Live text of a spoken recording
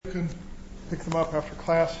can pick them up after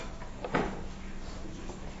class.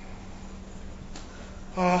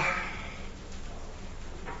 All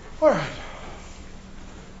right.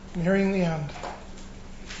 Nearing the end.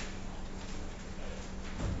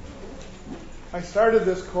 I started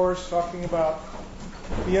this course talking about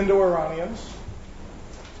the Indo-Iranians,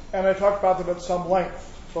 and I talked about them at some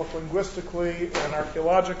length, both linguistically and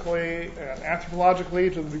archaeologically and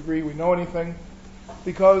anthropologically to the degree we know anything,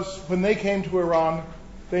 because when they came to Iran,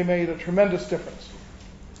 they made a tremendous difference.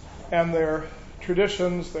 And their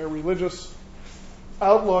traditions, their religious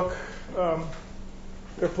outlook,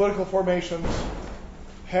 their political formations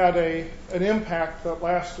had an impact that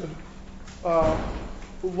lasted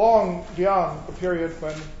long beyond the period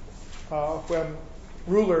when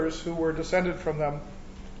rulers who were descended from them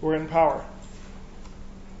were in power.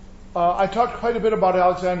 I talked quite a bit about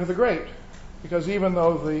Alexander the Great, because even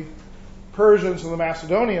though the Persians and the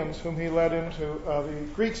Macedonians, whom he led into, the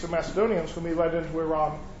Greeks and Macedonians, whom he led into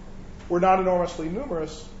Iran, were not enormously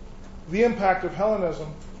numerous, the impact of Hellenism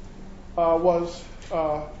was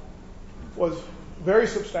very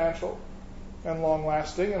substantial and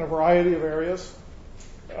long-lasting in a variety of areas,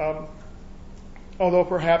 although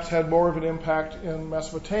perhaps had more of an impact in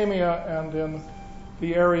Mesopotamia and in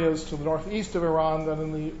the areas to the northeast of Iran than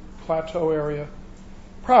in the plateau area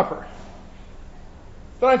proper.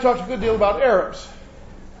 Then I talked a good deal about Arabs,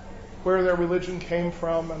 where their religion came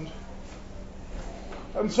from,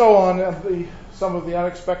 and so on, and some of the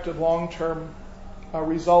unexpected long-term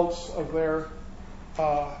results of their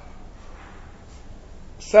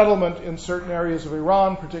settlement in certain areas of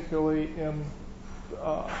Iran, particularly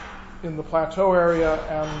in the plateau area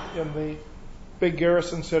and in the big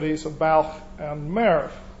garrison cities of Balkh and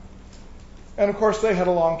Merv. And of course, they had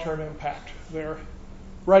a long-term impact. Their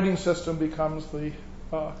writing system becomes the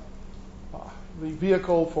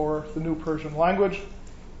vehicle for the new Persian language.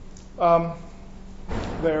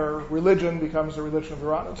 Their religion becomes the religion of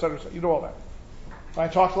Iran, etc. You know all that. I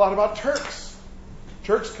talked a lot about Turks.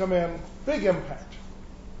 Turks come in, big impact.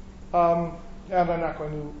 And I'm not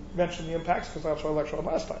going to mention the impacts because that's what I lectured on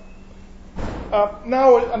last time.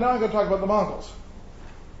 Now I'm going to talk about the Mongols.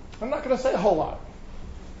 I'm not going to say a whole lot.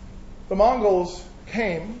 The Mongols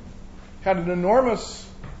came, had an enormous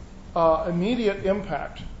immediate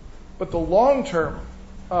impact, but the long-term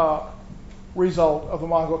result of the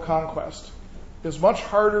Mongol conquest is much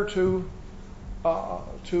harder to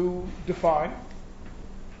define.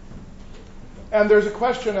 And there's a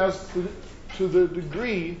question as to the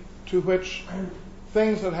degree to which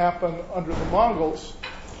things that happened under the Mongols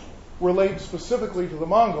relate specifically to the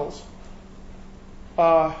Mongols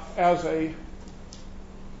as a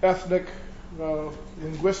ethnic,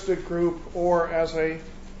 linguistic group, or as as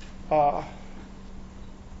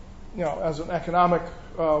an economic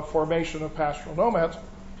formation of pastoral nomads,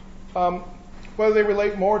 whether they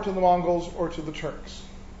relate more to the Mongols or to the Turks.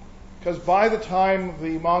 Because by the time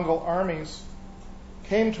the Mongol armies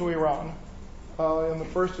came to Iran in the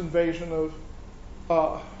first invasion of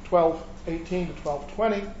 1218 to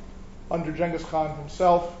 1220 under Genghis Khan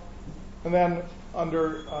himself, and then in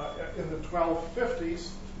the 1250s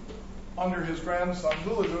under his grandson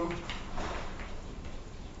Hulagu,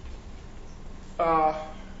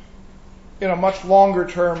 in a much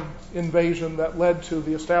longer-term invasion that led to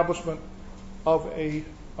the establishment of a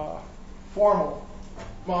formal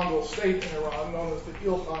Mongol state in Iran known as the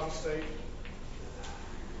Ilkhan state,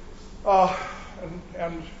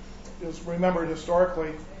 and is remembered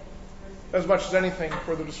historically as much as anything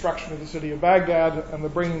for the destruction of the city of Baghdad and the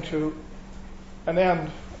bringing to an end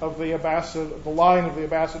of the line of the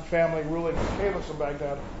Abbasid family ruling the caliphs in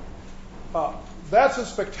Baghdad. That's a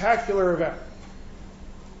spectacular event.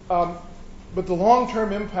 But the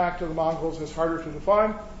long-term impact of the Mongols is harder to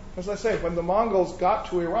define. As I say, when the Mongols got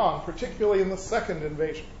to Iran, particularly in the second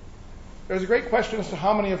invasion, there's a great question as to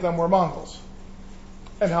how many of them were Mongols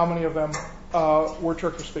and how many of them were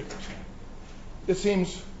Turkish speakers. It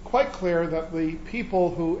seems quite clear that the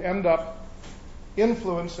people who end up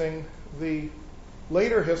influencing the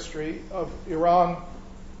later history of Iran,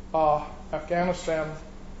 Afghanistan,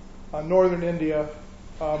 northern India,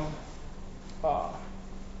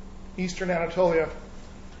 eastern Anatolia,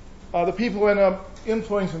 the people who end up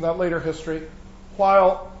influencing that later history,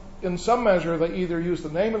 while in some measure they either use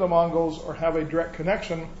the name of the Mongols or have a direct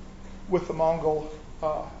connection with the Mongol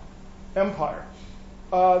empire,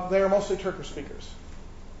 they are mostly Turkish speakers.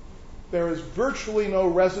 There is virtually no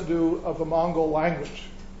residue of the Mongol language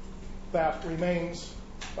that remains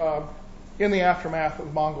in the aftermath of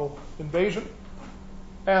the Mongol invasion,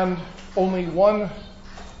 and only one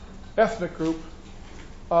ethnic group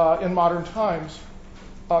in modern times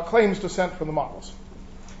claims descent from the Mongols.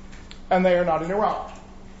 and they are not in Iran.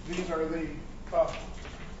 These are the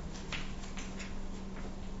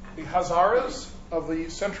Hazaras of the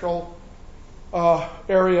central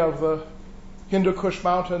area of the Hindu Kush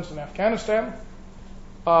Mountains in Afghanistan,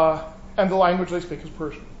 and the language they speak is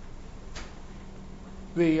Persian.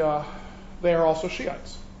 They are also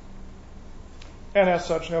Shiites, and as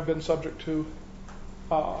such have been subject to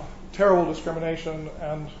terrible discrimination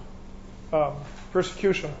and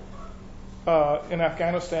persecution in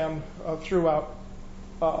Afghanistan throughout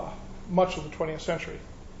much of the 20th century,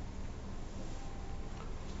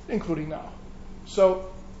 including now.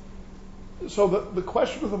 So the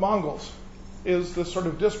question of the Mongols is this sort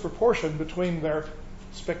of disproportion between their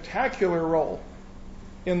spectacular role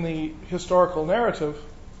in the historical narrative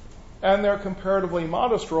and their comparatively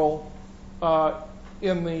modest role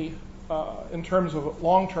in terms of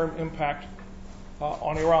long-term impact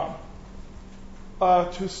on Iran.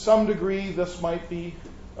 To some degree, this might be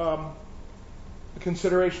a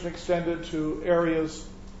consideration extended to areas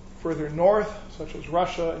further north, such as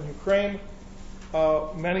Russia and Ukraine.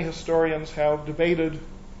 Many historians have debated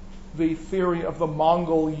the theory of the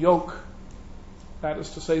Mongol yoke, that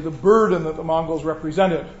is to say, the burden that the Mongols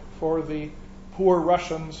represented for the poor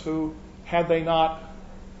Russians who, had they not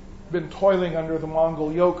been toiling under the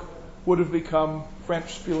Mongol yoke, would have become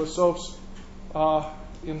French philosophes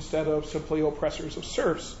instead of simply oppressors of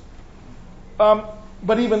serfs.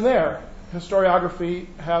 But even there, historiography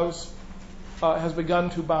has begun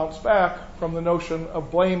to bounce back from the notion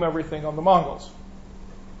of blame everything on the Mongols.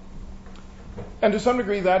 And to some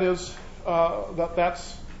degree, that's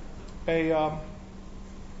a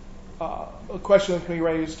question that can be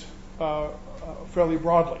raised fairly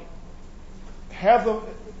broadly.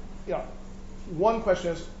 One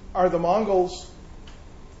question is, are the Mongols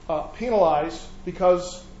penalized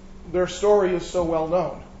because their story is so well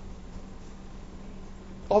known?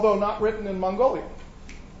 Although not written in Mongolian.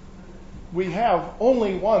 We have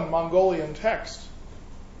only one Mongolian text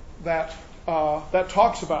that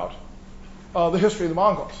talks about the history of the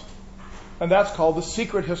Mongols, and that's called The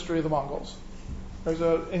Secret History of the Mongols. There's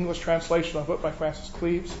an English translation of it by Francis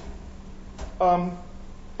Cleves. And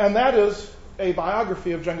that is a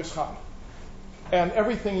biography of Genghis Khan. And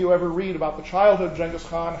everything you ever read about the childhood of Genghis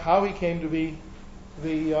Khan, how he came to be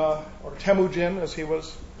or Temujin, as he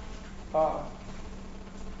was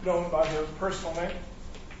known by his personal name,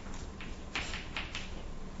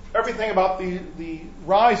 everything about the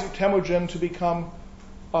rise of Temujin to become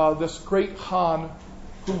this great Khan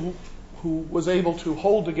who was able to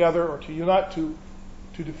hold together or to unite, to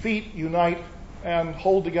defeat, unite, and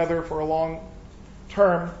hold together for a long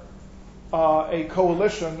term a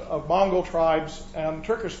coalition of Mongol tribes and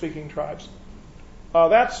Turkish-speaking tribes.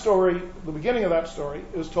 That story, the beginning of that story,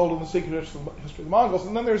 is told in The Secret History of the Mongols,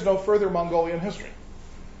 and then there's no further Mongolian history.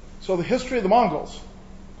 So the history of the Mongols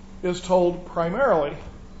is told primarily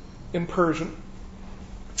in Persian,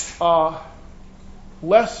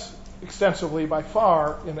 less extensively by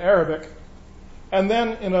far in Arabic, and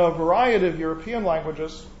then in a variety of European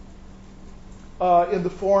languages in the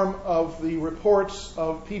form of the reports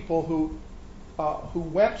of people who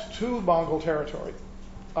went to Mongol territory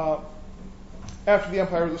after the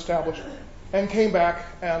empire was established and came back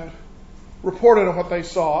and reported on what they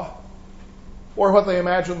saw, or what they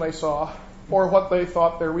imagined they saw, or what they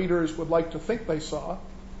thought their readers would like to think they saw,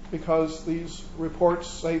 because these reports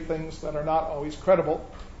say things that are not always credible.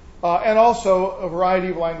 And also a variety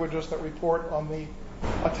of languages that report on the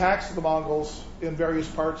attacks of the Mongols in various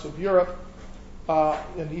parts of Europe,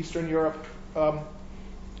 in Eastern Europe,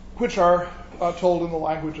 which are told in the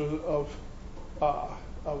language of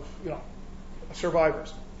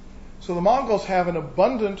survivors. So the Mongols have an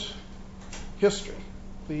abundant history.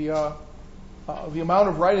 The amount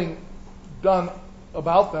of writing done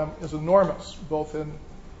about them is enormous, both in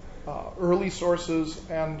early sources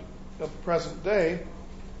and at the present day.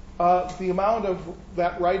 The amount of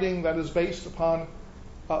that writing that is based upon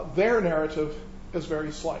their narrative is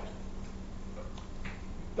very slight.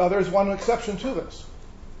 Now, there's one exception to this.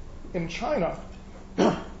 In China,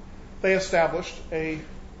 they established a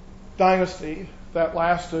dynasty that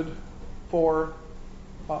lasted for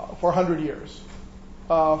 100 years,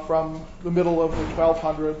 from the middle of the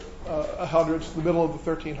 1200s to the middle of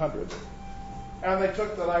the 1300s. And they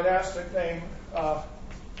took the dynastic name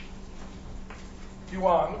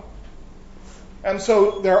Yuan. And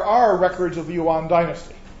so there are records of the Yuan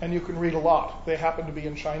dynasty, and you can read a lot. They happen to be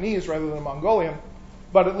in Chinese rather than Mongolian,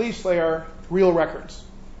 but at least they are real records.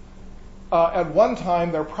 At one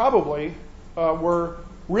time, there probably were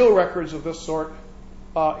real records of this sort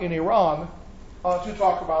in Iran to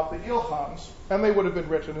talk about the Ilkhans, and they would have been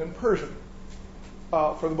written in Persian.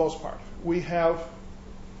 for the most part. We have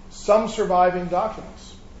some surviving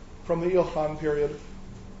documents from the Ilkhan period,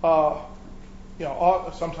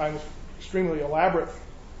 sometimes extremely elaborate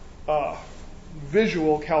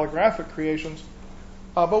visual calligraphic creations,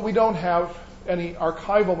 but we don't have any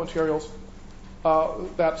archival materials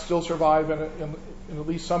that still survive in at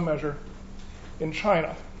least some measure in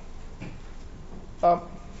China.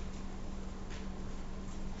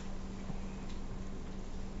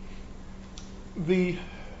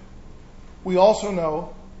 We also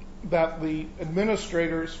know that the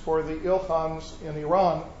administrators for the Ilkhans in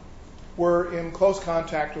Iran were in close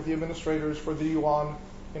contact with the administrators for the Yuan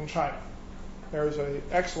in China. There's an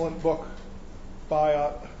excellent book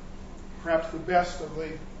by perhaps the best of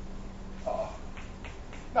the,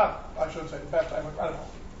 I shouldn't say the best, I don't know,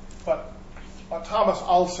 but Thomas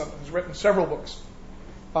Alson has written several books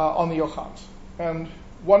on the Ilkhans. And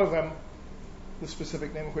one of them, the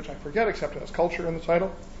specific name of which I forget, except it has culture in the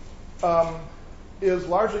title, is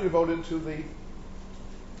largely devoted to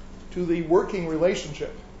the working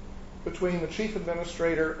relationship between the chief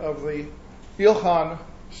administrator of the Ilkhan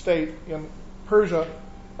state in Persia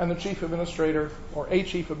and the chief administrator, or a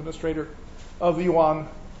chief administrator, of the Yuan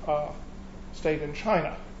state in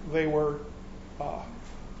China. They were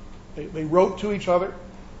they wrote to each other,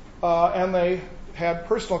 and they had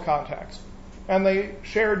personal contacts, and they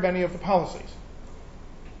shared many of the policies.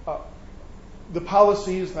 The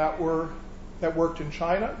policies that worked in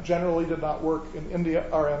China generally did not work in India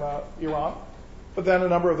or in Iran, but then a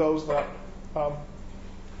number of those that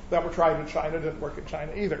were tried in China didn't work in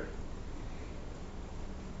China either.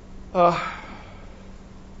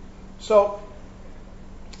 So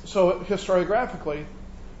historiographically,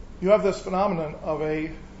 you have this phenomenon of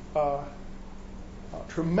a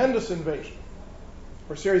tremendous invasion,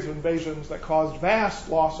 or series of invasions that caused vast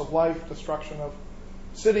loss of life, destruction of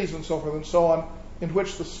cities and so forth and so on, in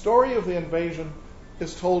which the story of the invasion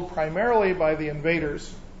is told primarily by the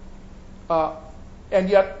invaders, and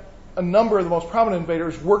yet a number of the most prominent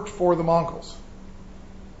invaders worked for the Mongols.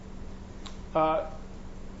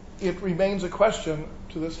 It remains a question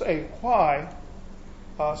to this day why,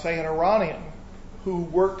 say, an Iranian who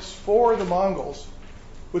works for the Mongols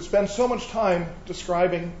would spend so much time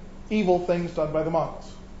describing evil things done by the Mongols.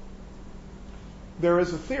 There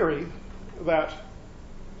is a theory that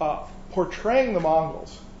portraying the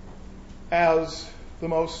Mongols as the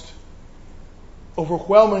most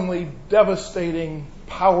overwhelmingly devastating,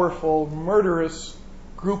 powerful, murderous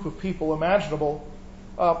group of people imaginable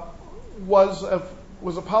was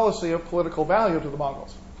a policy of political value to the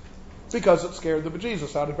Mongols, because it scared the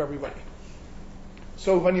bejesus out of everybody.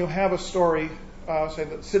 So when you have a story, say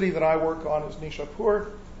the city that I work on is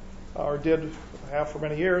Nishapur, or did have for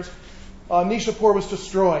many years, Nishapur was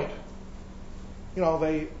destroyed.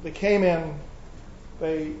 They came in,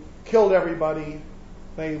 they killed everybody,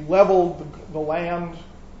 they leveled the land,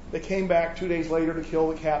 they came back 2 days later to kill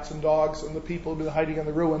the cats and dogs and the people who'd been hiding in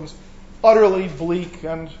the ruins. Utterly bleak,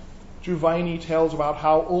 and Juvaini tells about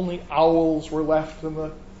how only owls were left in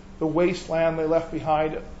the wasteland they left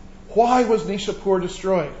behind. Why was Nishapur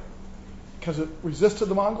destroyed? Because it resisted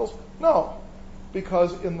the Mongols? No,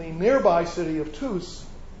 because in the nearby city of Tus,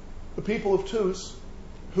 the people of Tus,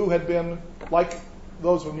 who had been, like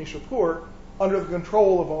those of Nishapur, under the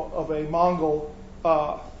control of a Mongol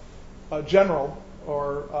general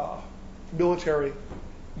or military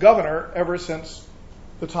governor ever since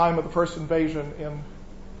the time of the first invasion in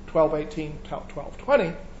 1218 to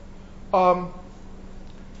 1220,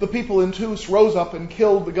 the people in Tus rose up and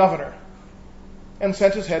killed the governor and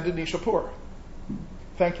sent his head to Nishapur.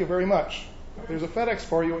 Thank you very much. There's a FedEx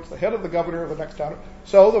for you. It's the head of the governor of the next town.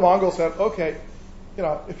 So the Mongols said, okay,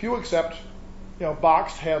 if you accept,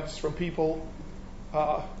 boxed heads from people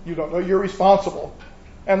you don't know, you're responsible.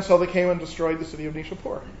 And so they came and destroyed the city of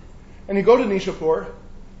Nishapur. And you go to Nishapur,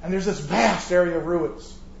 and there's this vast area of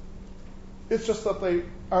ruins. It's just that they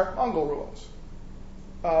aren't Mongol ruins.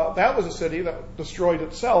 That was a city that destroyed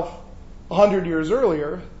itself 100 years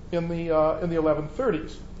earlier in the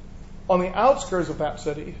 1130s. On the outskirts of that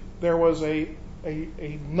city, there was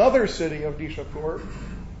another city of Nishapur,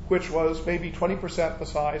 which was maybe 20% the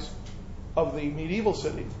size of the medieval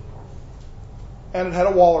city, and it had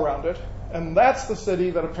a wall around it. And that's the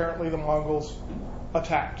city that apparently the Mongols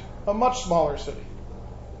attacked, a much smaller city.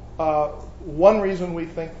 One reason we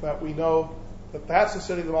think that we know that that's the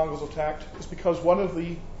city the Mongols attacked is because one of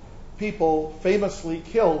the people famously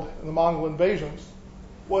killed in the Mongol invasions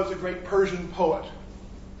was a great Persian poet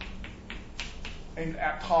named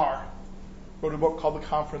Attar. Wrote a book called The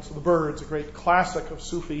Conference of the Birds, a great classic of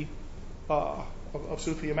Sufi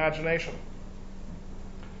Sufi imagination.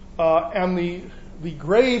 And the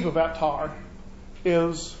grave of Attar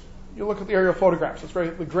is, you look at the aerial photographs,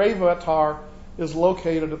 the grave of Attar is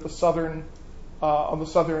located at the southern,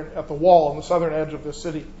 at the wall on the southern edge of this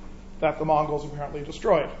city that the Mongols apparently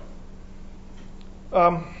destroyed.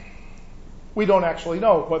 We don't actually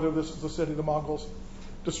know whether this is the city the Mongols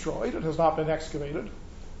destroyed. It has not been excavated.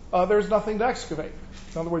 There's nothing to excavate.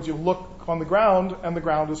 In other words, you look on the ground and the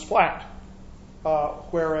ground is flat.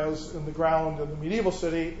 Whereas in the ground in the medieval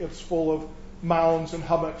city, it's full of mounds and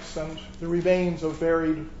hummocks and the remains of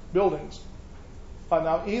buried buildings.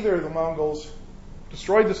 Now, either the Mongols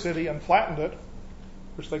destroyed the city and flattened it,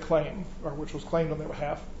 which they claim, or which was claimed on their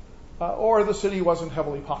behalf, or the city wasn't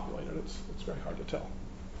heavily populated. It's very hard to tell.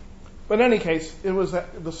 But in any case, it was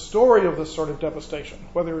the story of this sort of devastation,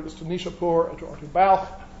 whether it is to Nishapur or to Balkh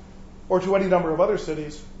or to any number of other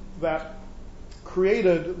cities, that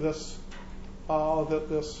created this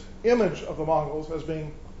this image of the Mongols as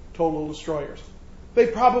being total destroyers. They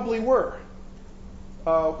probably were.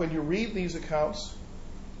 When you read these accounts,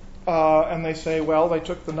 and they say, well, they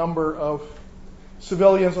took the number of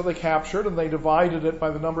civilians that they captured and they divided it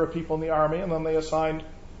by the number of people in the army, and then they assigned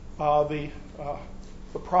the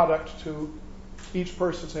product to each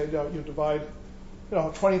person. Say, you divide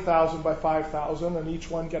 20,000 by 5,000, and each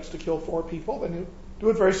one gets to kill 4 people. Then you do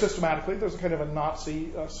it very systematically. There's a kind of a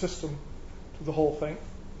Nazi system to the whole thing.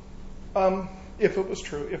 If it's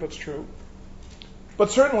true.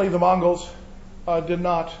 But certainly the Mongols did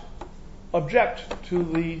not object to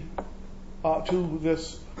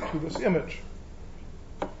this image.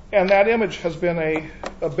 And that image has been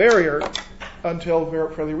a barrier until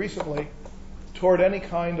fairly recently toward any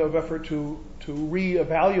kind of effort to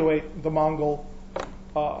reevaluate the Mongol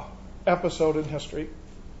episode in history.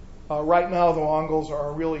 Right now, the Mongols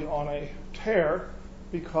are really on a tear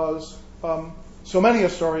because so many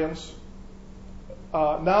historians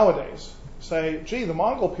nowadays say, gee, the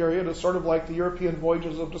Mongol period is sort of like the European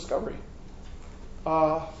voyages of discovery.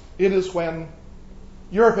 It is when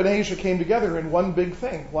Europe and Asia came together in one big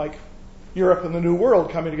thing, like Europe and the New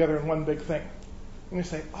World coming together in one big thing. And we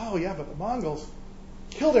say, oh yeah, but the Mongols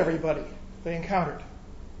killed everybody they encountered,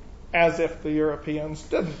 as if the Europeans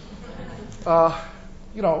didn't. Most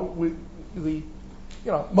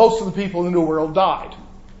of the people in the New World died.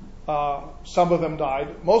 Some of them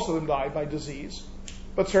died, most of them died by disease,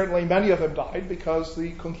 but certainly many of them died because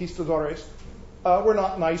the conquistadores were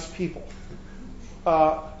not nice people.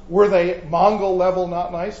 Were they Mongol level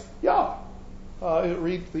not nice? Yeah.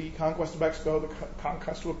 Read The Conquest of Mexico, The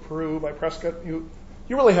Conquest of Peru by Prescott. You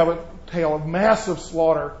really have a tale of massive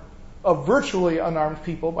slaughter of virtually unarmed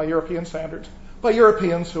people by European standards, by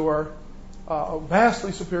Europeans who are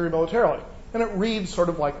vastly superior militarily. And it reads sort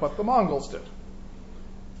of like what the Mongols did.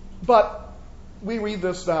 But we read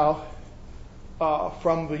this now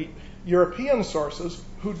from the European sources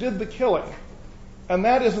who did the killing. And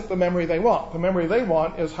that isn't the memory they want. The memory they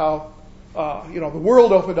want is how the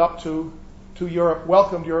world opened up to Europe,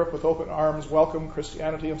 welcomed Europe with open arms, welcomed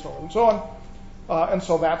Christianity, and so on and so on. And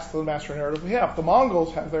so that's the master narrative we have. The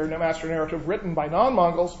Mongols have their master narrative written by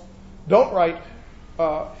non-Mongols, don't write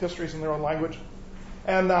histories in their own language.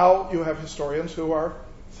 And now you have historians who are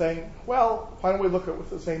saying, well, why don't we look at it with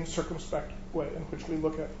the same circumspect way in which we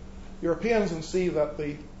look at Europeans and see that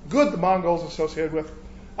the good the Mongols associated with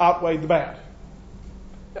outweighed the bad.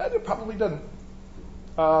 Yeah, it probably didn't.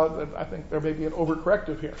 I think there may be an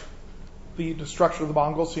overcorrective here. The destruction of the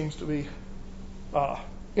Mongols seems to be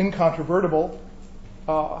incontrovertible,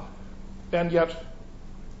 and yet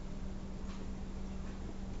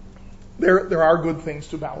there are good things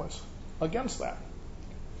to balance against that.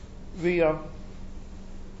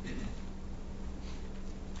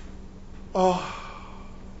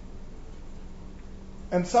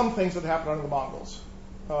 And some things that happened under the Mongols,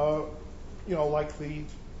 like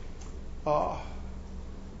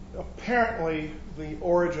apparently the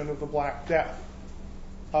origin of the Black Death,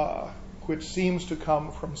 which seems to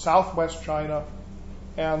come from southwest China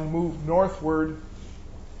and moved northward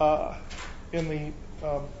in the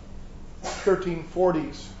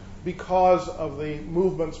 1340s because of the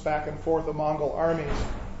movements back and forth of Mongol armies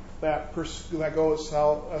that go as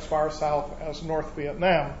far south as North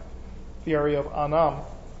Vietnam, the area of Annam.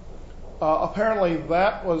 Apparently,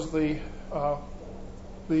 that was the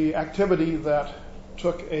activity that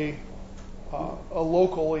took a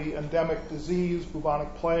locally endemic disease,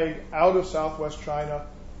 bubonic plague, out of southwest China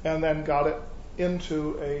and then got it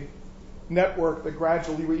into a network that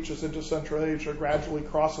gradually reaches into Central Asia, gradually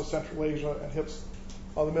crosses Central Asia and hits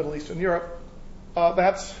the Middle East and Europe.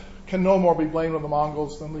 That can no more be blamed on the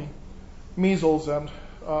Mongols than the measles and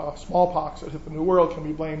smallpox that hit the New World can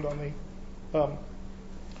be blamed on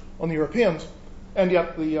the Europeans. and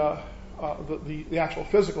yet the actual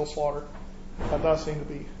physical slaughter does seem to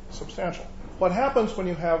be substantial. What happens when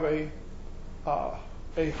you have a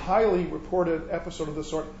highly reported episode of this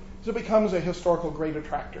sort is it becomes a historical great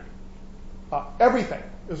attractor. Everything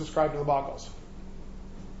is ascribed to the Mongols.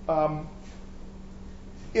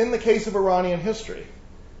 In the case of Iranian history,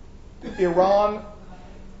 Iran,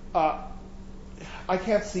 I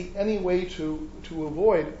can't see any way to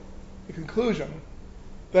avoid the conclusion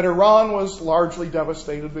that Iran was largely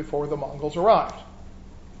devastated before the Mongols arrived.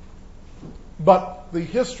 But the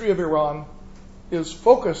history of Iran is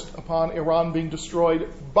focused upon Iran being destroyed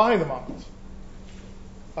by the Mongols.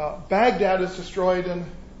 Baghdad is destroyed in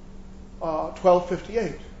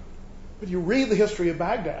 1258. But you read the history of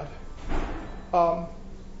Baghdad,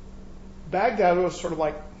 Baghdad was sort of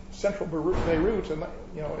like central Beirut in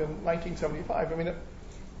 1975. I mean,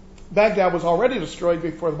 Baghdad was already destroyed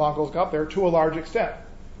before the Mongols got there to a large extent.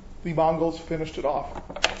 The Mongols finished it off.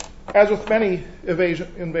 As with many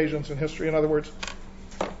invasions in history, in other words,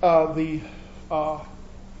 the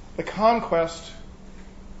conquest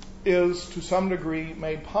is to some degree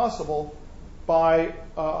made possible by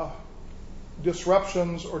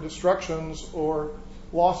disruptions or destructions or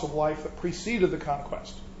loss of life that preceded the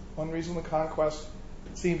conquest. One reason the conquest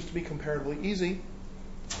seems to be comparatively easy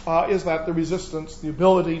is that the resistance, the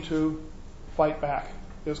ability to fight back,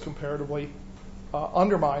 is comparatively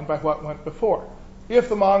undermined by what went before. If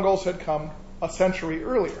the Mongols had come a century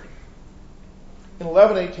earlier, in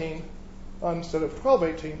 1118 instead of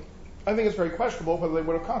 1218, I think it's very questionable whether they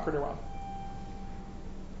would have conquered Iran.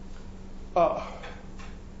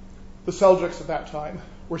 The Seljuks at that time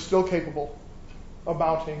were still capable of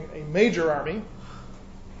mounting a major army,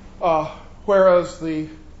 whereas the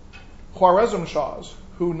Khwarezm Shahs,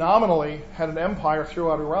 who nominally had an empire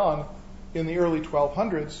throughout Iran in the early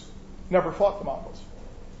 1200s, never fought the Mongols.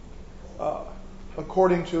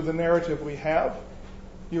 According to the narrative we have,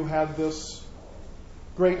 you had this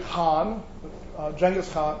great Khan,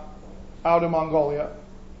 Genghis Khan, out in Mongolia.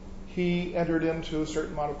 He entered into a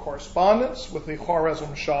certain amount of correspondence with the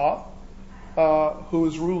Khwarezm Shah, who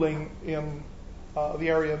was ruling in the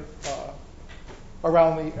area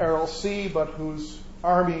around the Aral Sea, but whose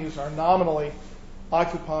armies are nominally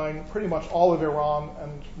occupying pretty much all of Iran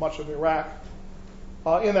and much of Iraq.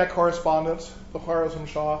 In that correspondence, the Khwarezm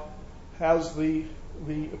Shah has the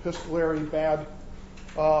epistolary bad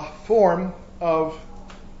form of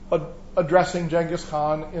addressing Genghis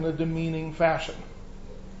Khan in a demeaning fashion.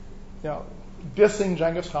 Dissing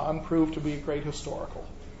Genghis Khan proved to be a great historical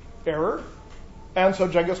error. And so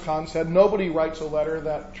Genghis Khan said, nobody writes a letter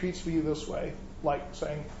that treats me this way, like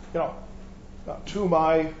saying, to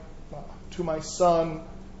my son,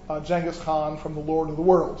 Genghis Khan from the Lord of the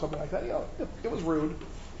World, something like that. It was rude.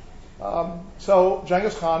 So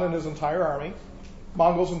Genghis Khan and his entire army,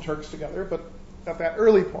 Mongols and Turks together, but at that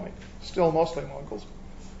early point, still mostly Mongols,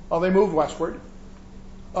 they moved westward.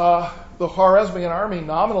 The Khwarezmian army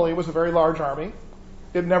nominally was a very large army.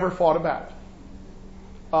 It never fought a battle.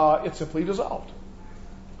 It simply dissolved.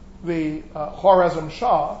 The Khwarezm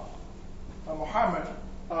Shah, Muhammad,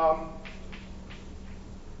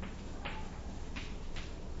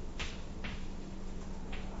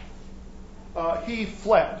 he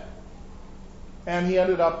fled, and he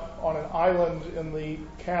ended up on an island in the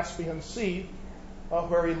Caspian Sea,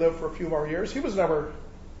 where he lived for a few more years. He was never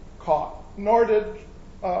caught, nor did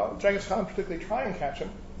Genghis Khan particularly try and catch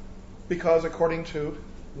him, because according to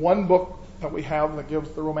one book that we have that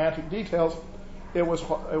gives the romantic details, it was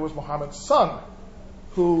Muhammad's son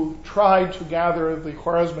who tried to gather the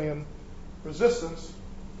Khwarezmian resistance,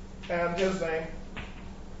 and his name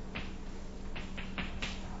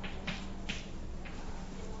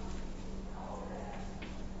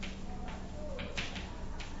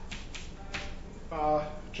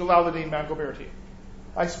Jalaluddin Mangoberti.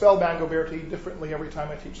 I spell Mangoberti differently every time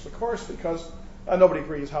I teach the course because nobody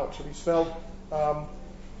agrees how it should be spelled.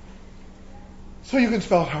 So you can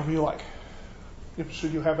spell it however you like,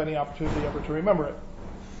 should you have any opportunity ever to remember it.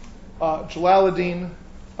 Jalaluddin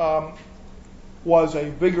was a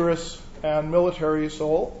vigorous and military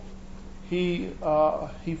soul. He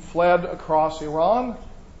fled across Iran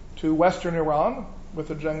to western Iran with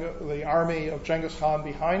the army of Genghis Khan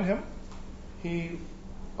behind him. He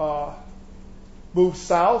moved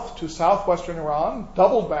south to southwestern Iran,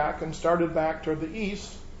 doubled back, and started back toward the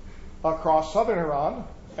east across southern Iran.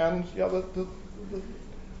 And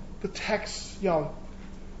the text,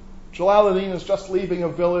 Jalaluddin is just leaving a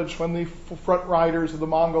village when the front riders of the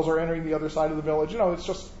Mongols are entering the other side of the village.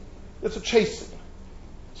 It's a chase scene.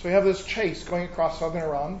 So you have this chase going across southern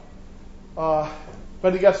Iran.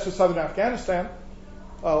 But he gets to southern Afghanistan,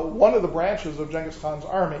 one of the branches of Genghis Khan's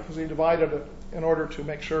army, because he divided it in order to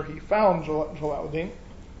make sure he found Jalaluddin.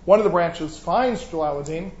 One of the branches finds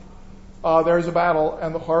Jalaluddin. There is a battle,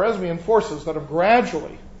 and the Khwarezmian forces that have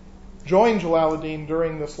gradually joined Jalaluddin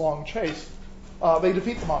during this long chase, they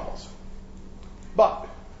defeat the Mongols. But,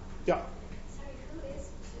 yeah. Sorry, who is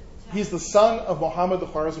Jalaluddin? He's the son of Muhammad the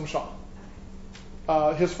Khwarezm Shah.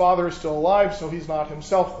 His father is still alive, so he's not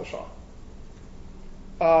himself the Shah.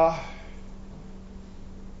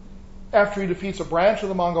 After he defeats a branch of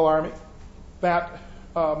the Mongol army, that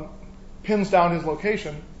pins down his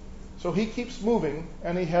location. So he keeps moving,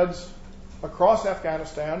 and he heads across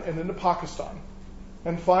Afghanistan and into Pakistan.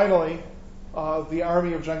 And finally, the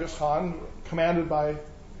army of Genghis Khan, commanded by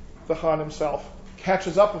the Khan himself,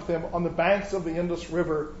 catches up with him on the banks of the Indus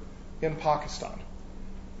River in Pakistan.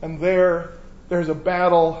 And there's a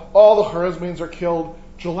battle. All the Khwarezmians are killed.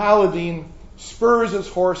 Jalaluddin spurs his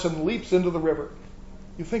horse and leaps into the river.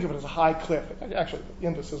 You think of it as a high cliff. Actually, the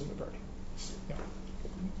Indus isn't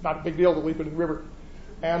not a big deal to leap into the river.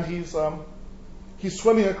 And he's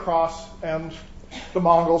swimming across, and the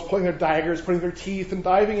Mongols pulling their daggers, putting their teeth, and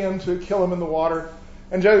diving in to kill him in the water.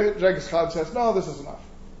 And Genghis Khan says, no, this is enough.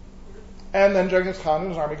 And then Genghis Khan and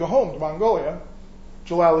his army go home to Mongolia.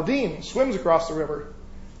 Jalaluddin swims across the river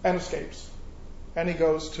and escapes. And he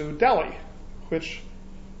goes to Delhi, which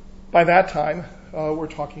by that time, we're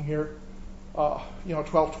talking here,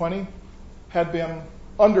 1220, had been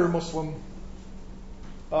under Muslim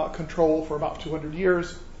control for about 200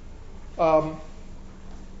 years.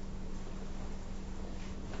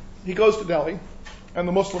 He goes to Delhi, and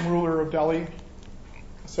the Muslim ruler of Delhi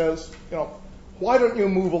says, why don't you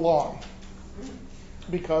move along?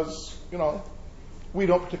 Because, we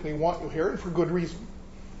don't particularly want you here, and for good reason.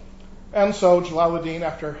 And so Jalaluddin,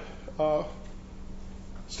 after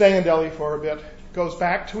staying in Delhi for a bit, goes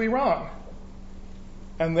back to Iran.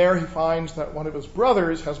 And there he finds that one of his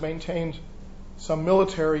brothers has maintained some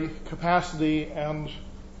military capacity and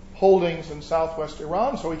holdings in southwest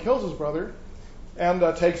Iran, so he kills his brother and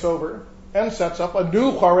takes over and sets up a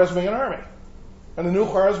new Khwarezmian army and a new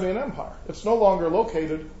Khwarezmian empire. It's no longer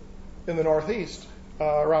located in the northeast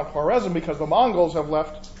around Khwarezm because the Mongols have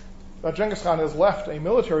left, Genghis Khan has left a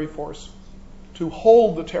military force to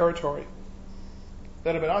hold the territory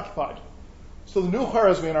that had been occupied. So the new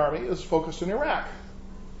Khwarezmian army is focused in Iraq.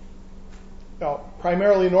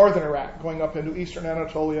 Primarily northern Iraq, going up into eastern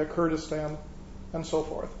Anatolia, Kurdistan, and so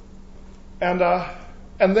forth. And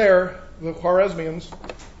there, the Khwarezmians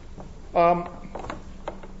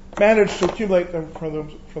managed to accumulate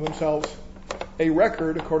for themselves a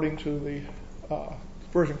record, according to the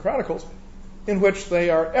Persian chronicles, in which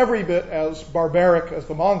they are every bit as barbaric as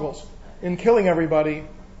the Mongols in killing everybody,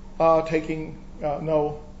 taking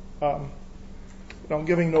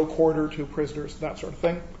giving no quarter to prisoners, that sort of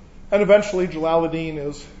thing. And eventually Jalaluddin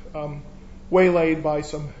is waylaid by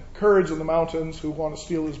some Kurds in the mountains who want to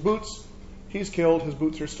steal his boots. He's killed, his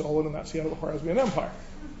boots are stolen, and that's the end of the Khwarezmian Empire.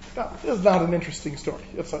 Now, this is not an interesting story.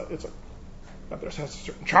 It has a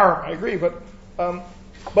certain charm, I agree, but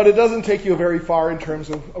it doesn't take you very far in terms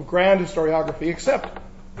of grand historiography, except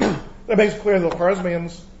that makes it clear that the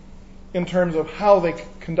Khwarezmians, in terms of how they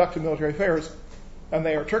conducted military affairs, and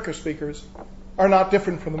they are Turkish speakers, are not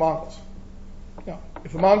different from the Mongols.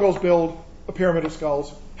 If the Mongols build a pyramid of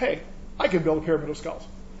skulls, hey, I can build a pyramid of skulls.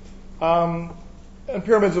 And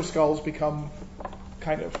pyramids of skulls become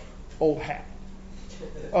kind of old hat.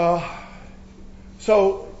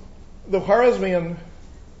 So the Khwarezmian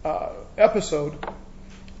episode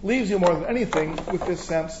leaves you more than anything with this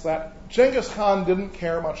sense that Genghis Khan didn't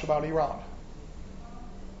care much about Iran.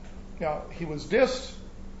 He was dissed.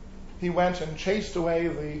 He went and chased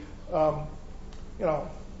away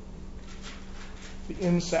the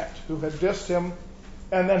insect who had dissed him,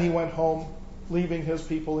 and then he went home, leaving his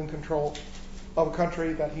people in control of a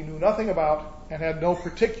country that he knew nothing about and had no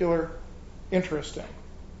particular interest in.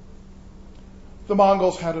 The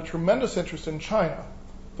Mongols had a tremendous interest in China,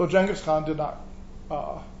 though Genghis Khan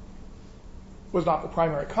was not the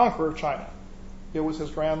primary conqueror of China. It was his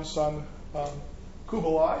grandson,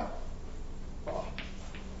 Kublai,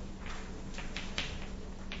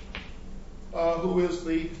 who is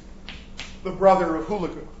the brother of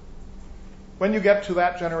Hulagu. When you get to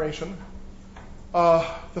that generation,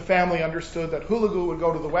 the family understood that Hulagu would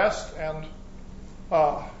go to the west and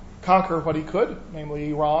conquer what he could, namely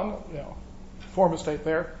Iran, form a state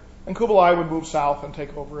there, and Kublai would move south and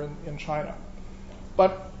take over in China.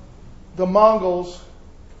 But the Mongols,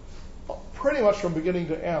 pretty much from beginning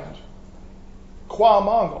to end, qua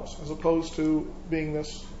Mongols, as opposed to being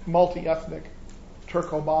this multi-ethnic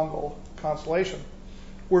Turco-Mongol constellation,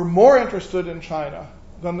 were more interested in China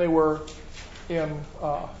than they were in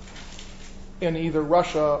either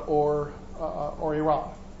Russia or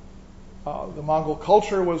Iran. The Mongol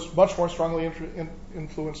culture was much more strongly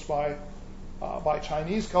influenced by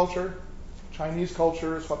Chinese culture. Chinese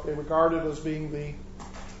culture is what they regarded as being the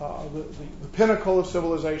pinnacle of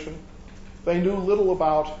civilization. They knew little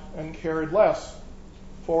about and cared less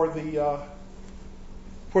for the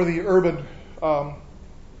urban,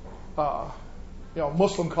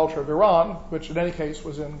 Muslim culture of Iran, which in any case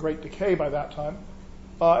was in great decay by that time,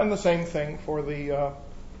 and the same thing for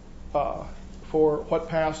what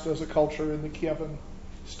passed as a culture in the Kievan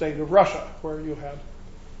state of Russia, where you had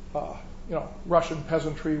Russian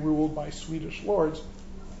peasantry ruled by Swedish lords.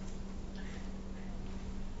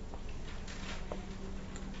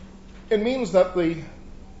 It means that the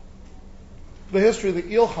history of the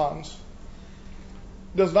Ilkhans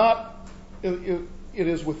does not, it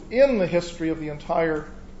is within the history of the entire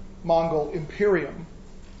Mongol Imperium,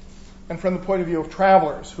 and from the point of view of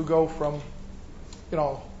travelers who go from,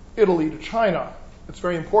 Italy to China, it's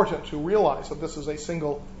very important to realize that this is a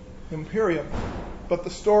single imperium. But the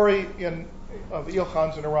story of the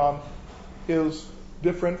Ilkhans in Iran is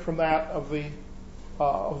different from that of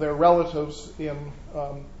their relatives in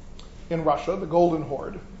Russia, the Golden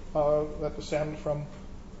Horde, that descend from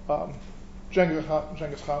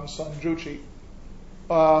Genghis Khan's son Juchi,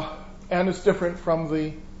 and it's different from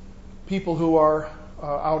the people who are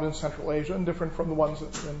out in Central Asia, and different from the ones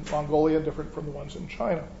in Mongolia, different from the ones in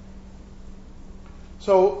China.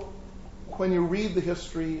 So when you read the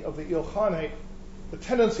history of the Ilkhanate, the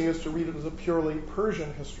tendency is to read it as a purely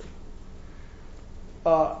Persian history.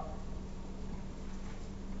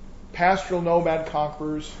 Pastoral nomad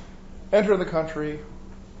conquerors enter the country,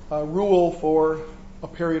 rule for a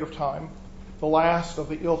period of time. The last of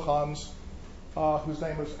the Ilkhans, whose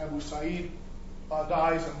name was Abu Sa'id,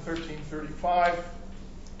 dies in 1335.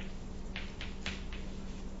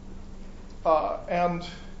 And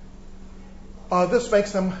this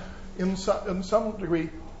makes them, in some degree,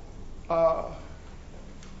 a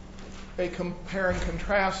compare and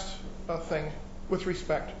contrast thing with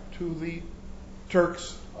respect to the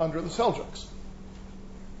Turks under the Seljuks.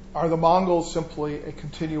 Are the Mongols simply a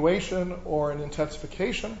continuation or an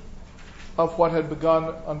intensification of what had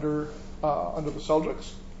begun under the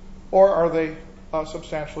Seljuks, or are they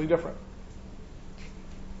substantially different?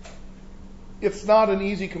 It's not an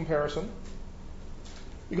easy comparison,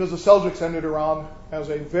 because the Seljuks entered Iran as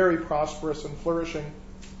a very prosperous and flourishing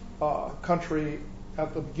country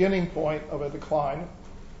at the beginning point of a decline.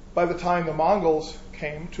 By the time the Mongols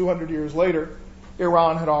came, 200 years later,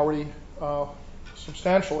 Iran had already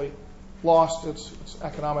substantially lost its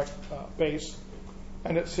economic base,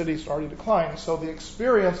 and its cities started declining. So the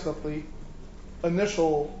experience that the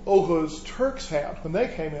initial Oghuz Turks had when they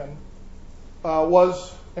came in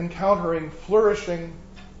was encountering flourishing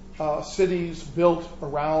cities built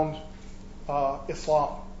around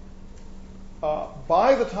Islam.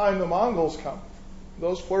 By the time the Mongols come,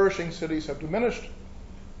 those flourishing cities have diminished,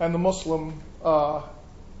 and the Muslim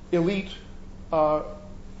elite, the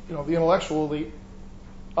intellectual elite,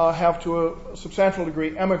 have to a substantial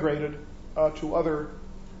degree emigrated to other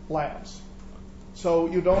lands. So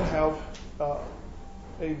you don't have a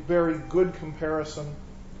very good comparison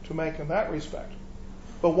to make in that respect.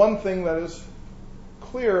 But one thing that is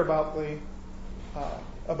clear about the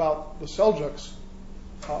Seljuks,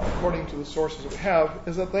 according to the sources that we have,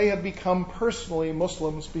 is that they had become personally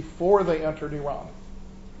Muslims before they entered Iran.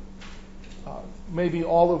 Maybe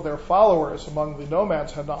all of their followers among the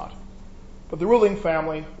nomads had not, but the ruling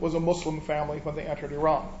family was a Muslim family when they entered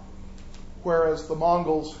Iran, whereas the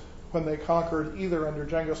Mongols, when they conquered either under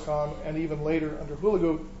Genghis Khan and even later under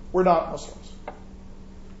Hulagu, were not Muslims.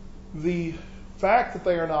 The fact that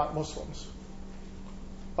they are not Muslims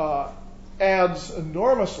adds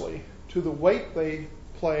enormously to the weight they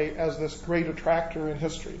play as this great attractor in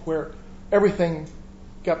history, where everything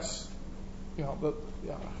gets,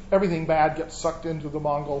 everything bad gets sucked into the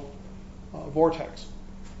Mongol vortex,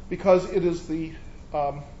 because it is the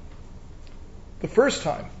first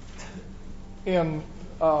time in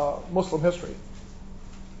Muslim history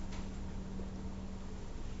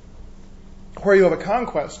where you have a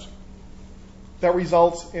conquest that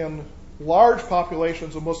results in large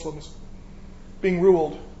populations of Muslims being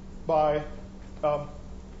ruled by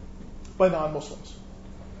non-Muslims.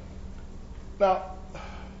 Now,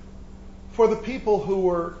 for the people who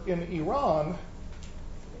were in Iran,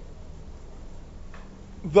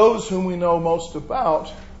 those whom we know most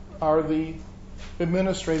about are the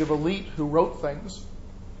administrative elite who wrote things.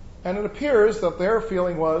 And it appears that their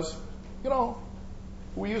feeling was,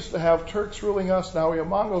 we used to have Turks ruling us, now we have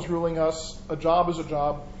Mongols ruling us. A job is a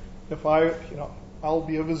job. If I'll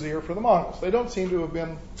be a vizier for the Mongols. They don't seem to have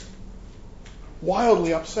been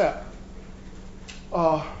wildly upset.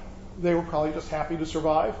 They were probably just happy to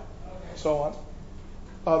survive, so on.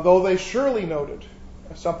 Though they surely noted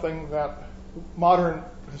something that modern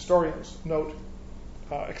historians note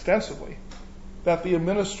extensively, that the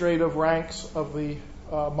administrative ranks of the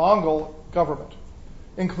Mongol government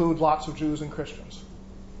include lots of Jews and Christians,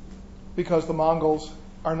 because the Mongols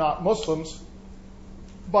are not Muslims,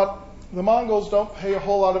 but the Mongols don't pay a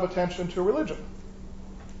whole lot of attention to religion.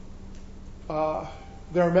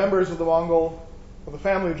 There are members of the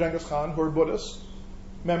family of Genghis Khan who are Buddhists,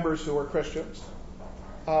 members who are Christians,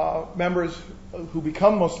 members who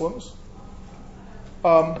become Muslims.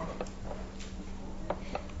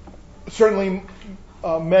 Certainly,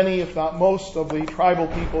 many, if not most, of the tribal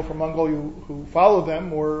people from Mongolia who followed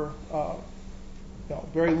them were,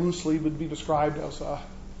 very loosely would be described as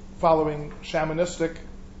following shamanistic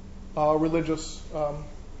religious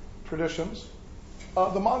traditions.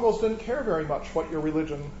 The Mongols didn't care very much what your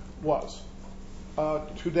religion was.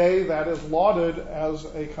 Today, that is lauded as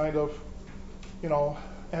a kind of,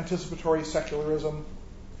 anticipatory secularism,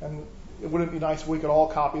 and it wouldn't be nice if we could all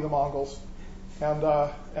copy the Mongols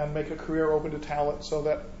and make a career open to talent, so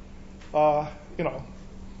that a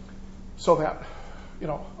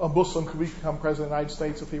Muslim could become president of the United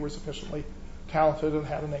States if he were sufficiently talented and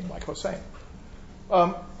had a name like Hossein.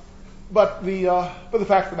 But the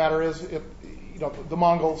fact of the matter is, the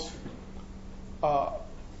Mongols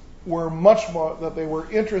were much more that they were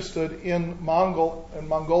interested in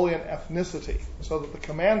Mongolian ethnicity, so that the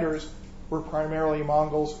commanders were primarily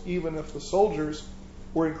Mongols, even if the soldiers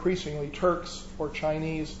were increasingly Turks or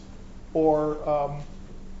Chinese or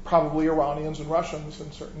probably Iranians and Russians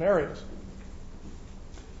in certain areas.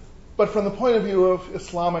 But from the point of view of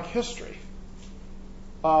Islamic history,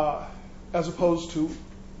 as opposed to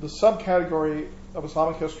the subcategory of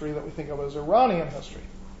Islamic history that we think of as Iranian history,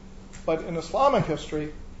 but in Islamic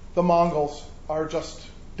history, the Mongols are just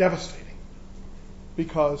devastating,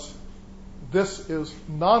 because this is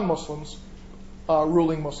non-Muslims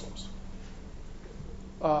ruling Muslims.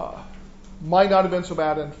 Might not have been so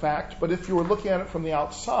bad in fact, but if you were looking at it from the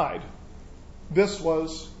outside, this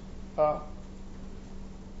was a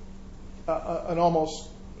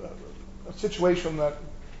situation that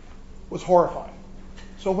was horrifying.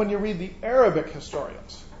 So when you read the Arabic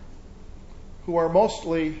historians, who are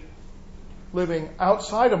mostly living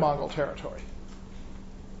outside of Mongol territory,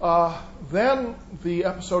 then the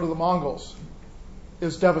episode of the Mongols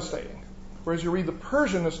is devastating. Whereas you read the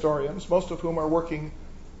Persian historians, most of whom are working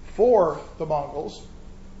for the Mongols,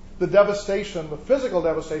 the devastation, the physical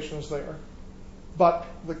devastation is there, but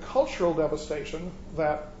the cultural devastation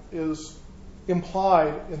that is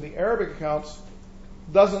implied in the Arabic accounts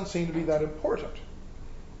doesn't seem to be that important.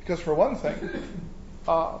 Because for one thing,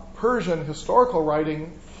 Persian historical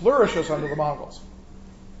writing flourishes under the Mongols.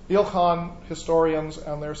 Ilkhan historians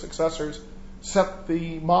and their successors set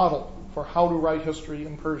the model for how to write history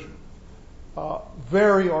in Persian.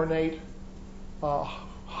 Very ornate,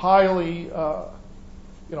 highly, a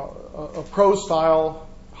prose style,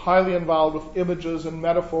 highly involved with images and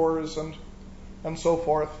metaphors and so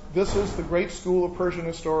forth. This is the great school of Persian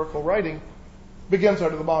historical writing, begins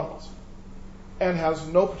under the Mongols, and has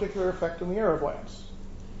no particular effect in the Arab lands.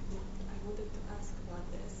 I wanted to ask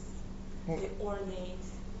about this.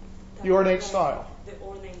 The ornate style. The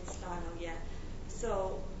ornate style, yeah.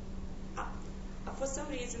 So, for some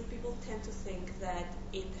reason, people tend to think that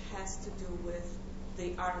it has to do with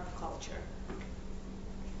the Arab culture.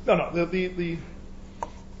 No.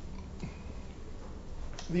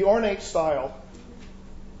 The ornate style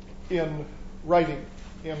in writing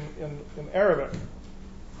in Arabic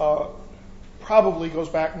probably goes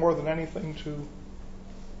back more than anything to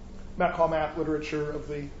Maqamat literature of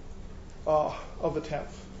the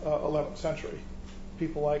 10th, 11th century.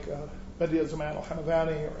 People like Badi'a Zaman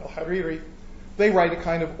al-Hamdani or al-Hariri, they write a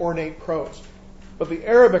kind of ornate prose. But the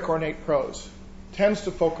Arabic ornate prose tends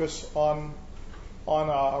to focus on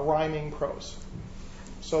rhyming prose,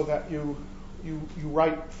 so that you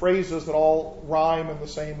write phrases that all rhyme in the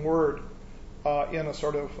same word in a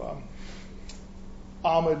sort of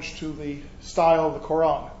homage to the style of the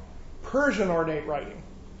Quran. Persian ornate writing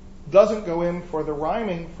doesn't go in for the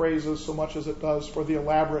rhyming phrases so much as it does for the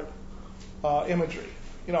elaborate imagery.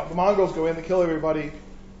 The Mongols go in to kill everybody,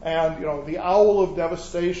 and the owl of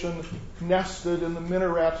devastation nested in the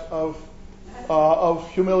minaret of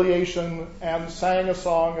humiliation and sang a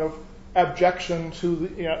song of abjection to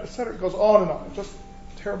the, etc. It goes on and on. It's just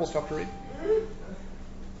terrible stuff to read.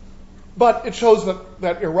 But it shows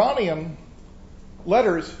that Iranian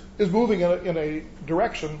letters is moving in a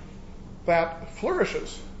direction that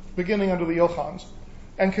flourishes, beginning under the Ilkhans,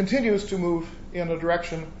 and continues to move in a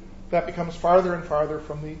direction that becomes farther and farther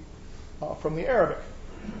from the Arabic.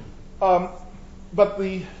 But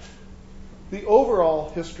the overall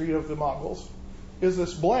history of the Mongols is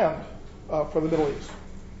this blend for the Middle East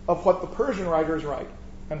of what the Persian writers write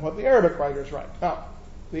and what the Arabic writers write. Now,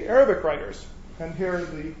 the Arabic writers, and here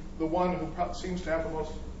the one who seems to have the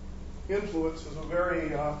most influence is a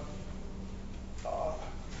very a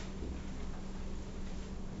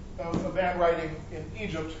man writing in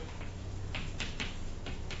Egypt.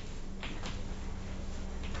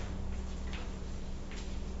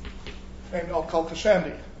 Named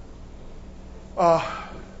Al-Kalkashandi.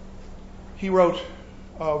 He wrote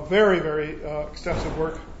a very, very extensive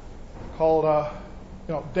work called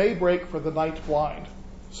Daybreak for the Night Blind,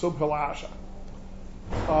 Subh-al-Asha.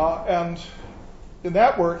 And in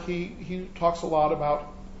that work, he talks a lot about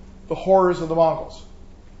the horrors of the Mongols.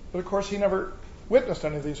 But of course, he never witnessed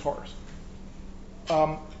any of these horrors.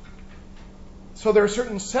 So there are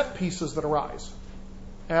certain set pieces that arise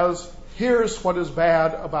as here's what is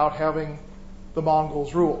bad about having the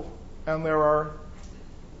Mongols rule. And there are,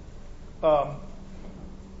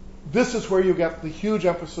 this is where you get the huge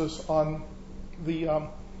emphasis on the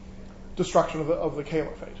destruction of the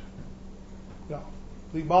caliphate.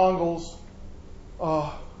 The Mongols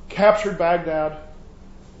captured Baghdad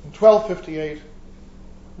in 1258.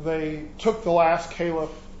 They took the last caliph,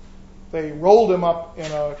 they rolled him up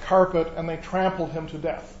in a carpet, and they trampled him to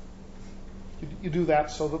death. You do that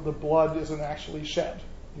so that the blood isn't actually shed.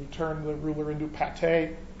 You turn the ruler into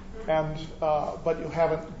pate, but you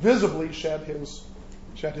haven't visibly shed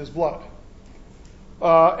his blood.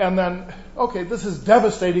 And then, this is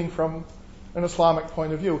devastating from an Islamic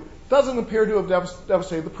point of view. Doesn't appear to have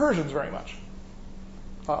devastated the Persians very much.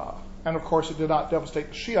 And of course, it did not devastate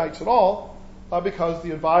the Shiites at all, because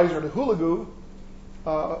the advisor to Hulagu,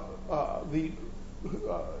 the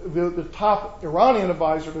top Iranian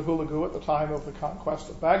advisor to Hulagu at the time of the conquest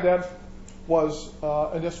of Baghdad was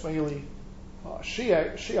an Ismaili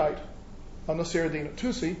Shiite, Nasir ad-Din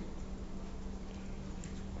Tusi.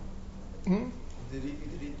 Did he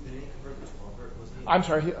convert to Twelver? I'm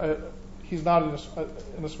sorry, he's not an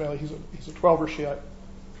Ismaili. He's a Twelver Shiite.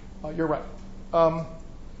 You're right.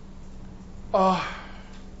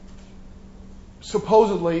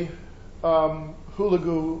 Supposedly,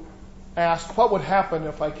 Hulagu asked what would happen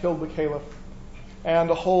if I killed the caliph, and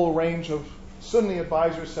a whole range of Sunni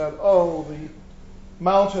advisors said, the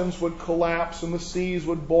mountains would collapse and the seas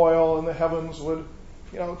would boil and the heavens would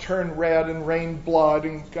turn red and rain blood,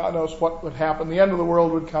 and God knows what would happen. The end of the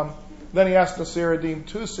world would come. Then he asked Nasir ad-Din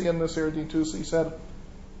Tusi, and Nasir ad-Din Tusi said,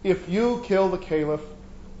 if you kill the caliph,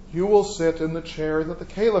 you will sit in the chair that the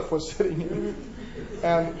caliph was sitting in.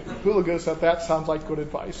 And Hulagu said, that sounds like good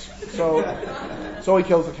advice. So he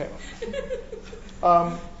kills the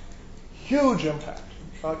caliph. Huge impact,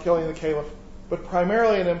 killing the caliph, but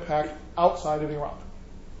primarily an impact outside of Iran.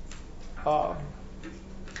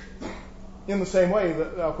 In the same way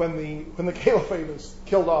that when the caliphate is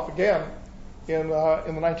killed off again in the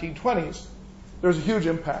 1920s, there's a huge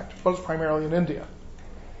impact, but it's primarily in India.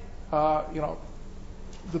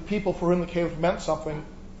 The people for whom the caliph meant something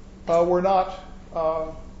did not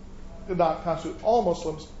constitute all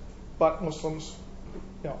Muslims, but Muslims,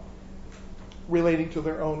 relating to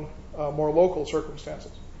their own more local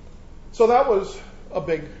circumstances. So that was a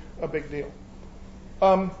big deal.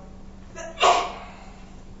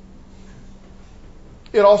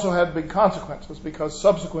 It also had big consequences because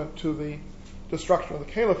subsequent to the destruction of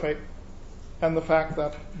the caliphate and the fact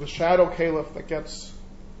that the shadow caliph that gets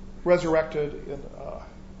resurrected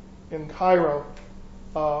in Cairo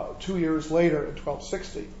 2 years later in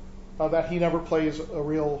 1260, that he never plays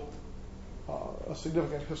a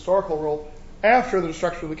significant historical role. After the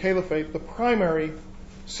destruction of the caliphate, the primary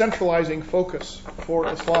centralizing focus for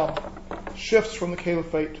Islam shifts from the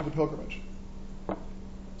caliphate to the pilgrimage.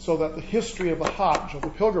 So that the history of the Hajj, of the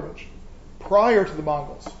pilgrimage, prior to the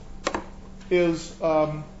Mongols, is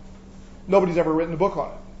nobody's ever written a book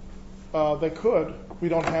on it. They could. We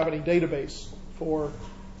don't have any database for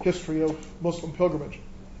history of Muslim pilgrimage.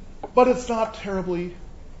 But it's not terribly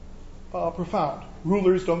profound.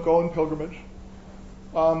 Rulers don't go on pilgrimage.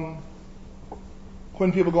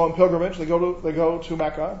 When people go on pilgrimage, they go to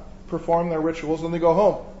Mecca, perform their rituals, and they go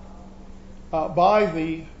home. By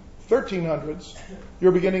the 1300s,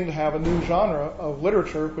 you're beginning to have a new genre of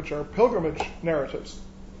literature, which are pilgrimage narratives,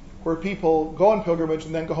 where people go on pilgrimage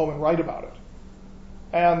and then go home and write about it.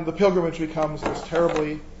 And the pilgrimage becomes this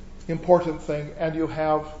terribly important thing, and you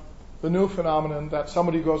have the new phenomenon that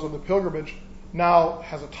somebody who goes on the pilgrimage now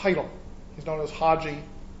has a title. He's known as Haji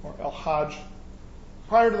or El Hajj.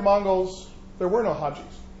 Prior to the Mongols, there were no Hajis.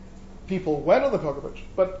 People went on the pilgrimage,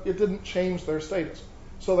 but it didn't change their status.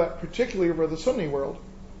 So that particularly for the Sunni world,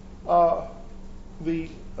 and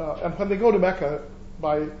when they go to Mecca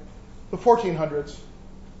by the 1400s,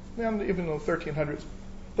 and even in the 1300s,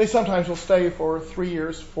 they sometimes will stay for 3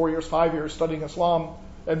 years, 4 years, 5 years studying Islam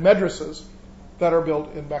and madrasas that are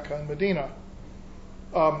built in Mecca and Medina.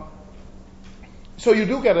 So you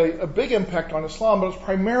do get a big impact on Islam, but it's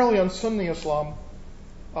primarily on Sunni Islam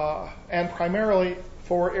and primarily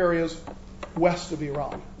for areas west of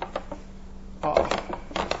Iran.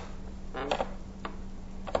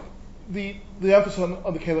 The emphasis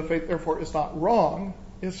on the Caliphate, therefore, is not wrong.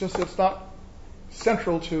 It's just it's not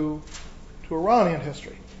central to Iranian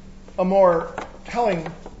history. A more telling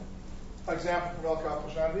example from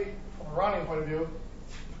Al-Khashandi, from an Iranian point of view,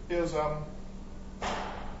 is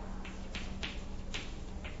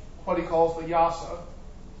what he calls the Yasa.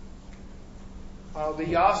 The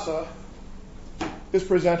Yasa is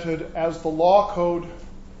presented as the law code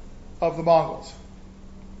of the Mongols.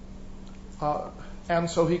 And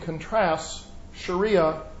so he contrasts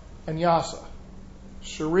Sharia and Yasa.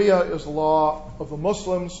 Sharia is the law of the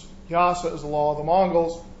Muslims, Yasa is the law of the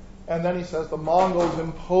Mongols, and then he says the Mongols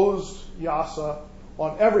imposed Yasa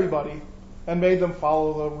on everybody and made them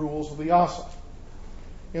follow the rules of the Yasa.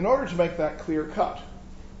 In order to make that clear cut,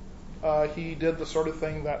 he did the sort of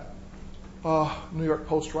thing that New York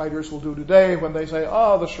Post writers will do today when they say,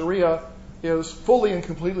 the Sharia is fully and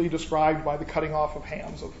completely described by the cutting off of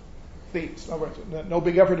hands of thieves. No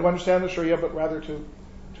big effort to understand the Sharia, but rather to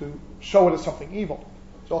show it as something evil.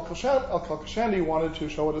 So Al-Khashandi wanted to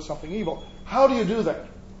show it as something evil. How do you do that?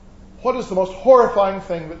 What is the most horrifying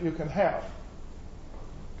thing that you can have?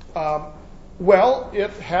 Well,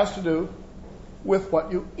 it has to do with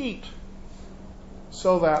what you eat.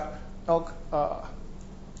 So that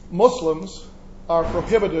Muslims are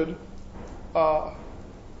prohibited,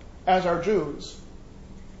 as are Jews,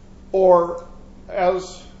 or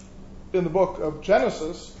as in the book of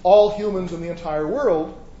Genesis, all humans in the entire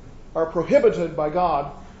world are prohibited by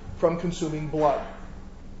God from consuming blood.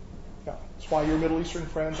 Yeah, that's why your Middle Eastern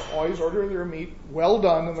friends always order their meat well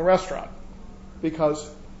done in the restaurant, because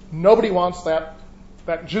nobody wants that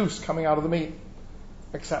juice coming out of the meat,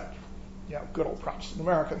 except good old Protestant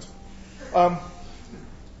Americans.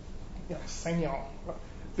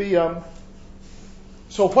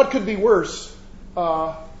 So what could be worse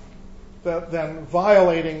than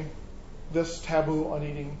violating this taboo on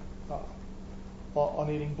eating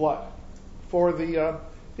blood? For the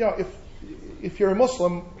if you're a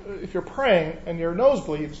Muslim, if you're praying and your nose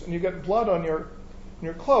bleeds and you get blood on your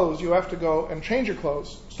clothes, you have to go and change your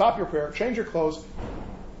clothes, stop your prayer, change your clothes,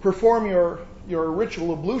 perform your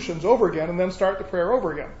ritual ablutions over again, and then start the prayer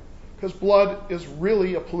over again, because blood is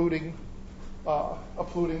really a polluting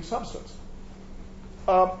substance.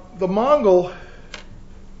 The Mongol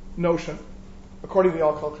notion, according to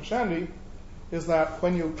Al-Khashandi, is that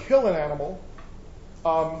when you kill an animal,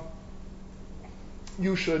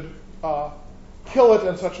 you should kill it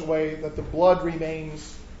in such a way that the blood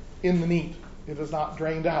remains in the meat. It is not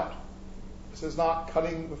drained out. This is not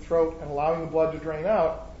cutting the throat and allowing the blood to drain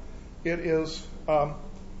out. It is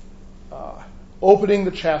opening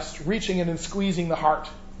the chest, reaching in and squeezing the heart,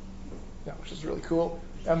 which is really cool.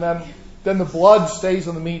 And then the blood stays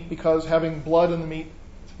in the meat, because having blood in the meat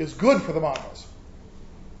is good for the Mongols.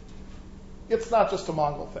 It's not just a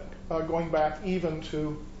Mongol thing. Going back even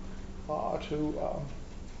to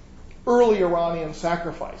early Iranian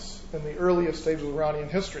sacrifice, in the earliest stages of Iranian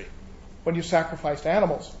history, when you sacrificed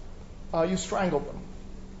animals, you strangled them.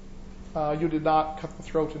 You did not cut the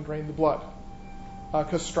throat and drain the blood,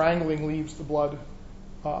 because strangling leaves the blood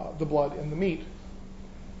in the meat.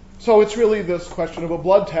 So it's really this question of a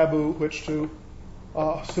blood taboo, which to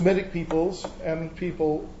Semitic peoples and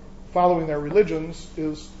people following their religions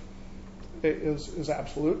is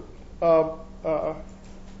absolute,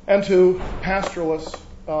 and to pastoralists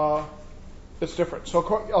it's different. So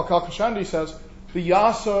Al-Khashandi says the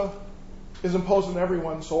Yasa is imposed on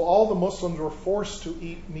everyone, so all the Muslims were forced to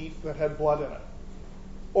eat meat that had blood in it,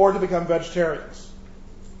 or to become vegetarians.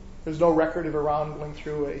 There's no record of Iran going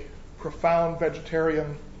through a profound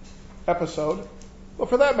vegetarian episode. But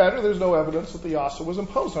for that matter, there's no evidence that the Yasa was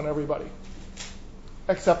imposed on everybody,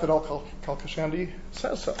 except that Al-Khashandi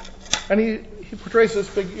says so. And he portrays this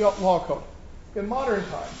big law code. In modern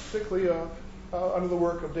times, particularly under the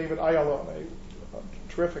work of David Ayalon, a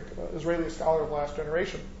terrific Israeli scholar of last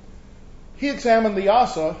generation, he examined the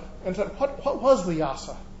Yasa and said, what was the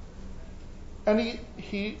Yasa? And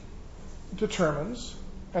he determines,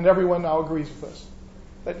 and everyone now agrees with this,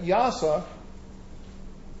 that Yasa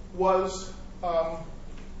was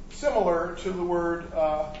similar to the word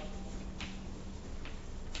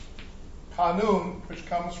kanun, which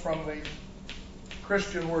comes from the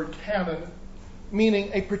Christian word canon,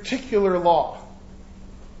 meaning a particular law.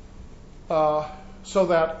 So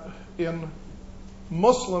that in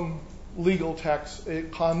Muslim legal texts, a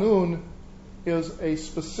kanun is a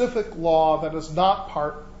specific law that is not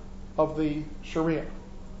part of the Sharia.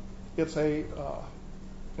 It's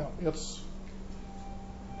it's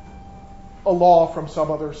a law from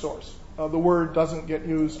some other source. The word doesn't get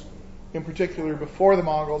used in particular before the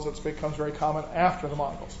Mongols. It becomes very common after the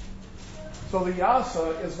Mongols. So the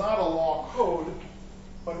Yasa is not a law code,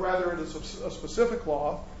 but rather it is a specific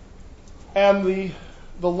law. And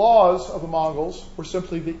the laws of the Mongols were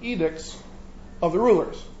simply the edicts of the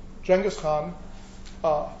rulers. Genghis Khan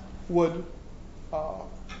would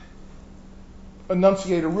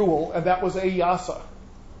enunciate a rule, and that was a Yasa.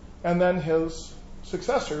 And then his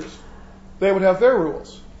successors, they would have their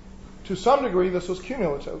rules. To some degree, this was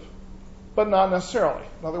cumulative, but not necessarily.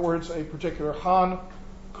 In other words, a particular Khan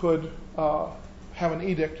could have an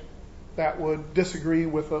edict that would disagree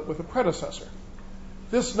with a predecessor.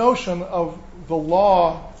 This notion of the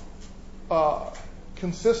law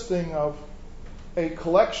consisting of a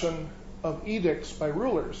collection of edicts by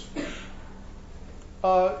rulers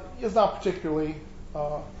is not particularly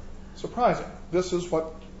surprising. This is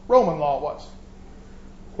what Roman law was.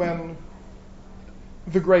 When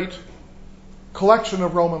the great collection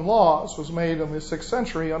of Roman laws was made in the 6th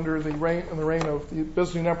century in the reign of the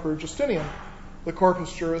Byzantine Emperor Justinian, the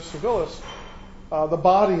Corpus Juris Civilis, the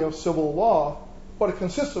body of civil law, what it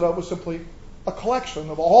consisted of was simply a collection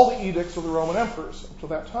of all the edicts of the Roman emperors up to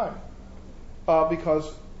that time. Because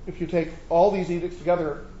if you take all these edicts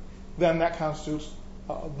together, then that constitutes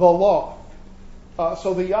the law.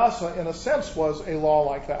 So the Yasa, in a sense, was a law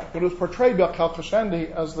like that. But it was portrayed by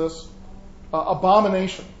Kalkashendi as this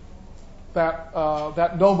abomination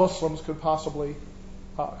that no Muslims could possibly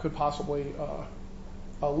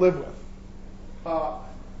live with. Now,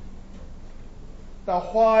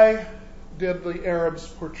 why did the Arabs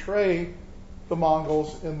portray the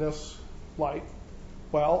Mongols in this light?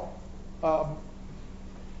 Well,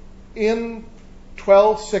 in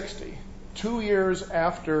 1260, 2 years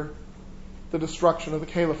after the destruction of the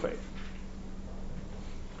Caliphate,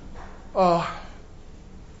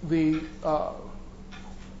 the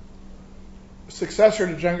successor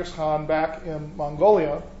to Genghis Khan back in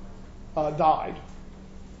Mongolia died,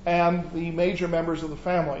 and the major members of the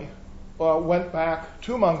family went back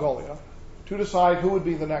to Mongolia to decide who would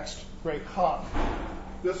be the next great Khan.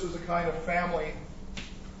 This is a kind of family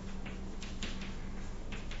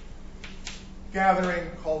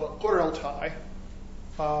gathering called a Kurultai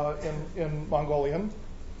in Mongolian,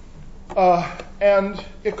 and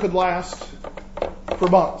it could last for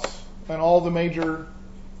months, and all the major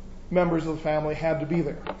members of the family had to be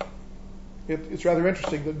there. It's rather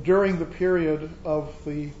interesting that during the period of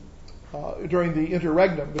during the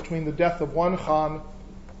interregnum between the death of one Khan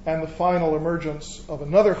and the final emergence of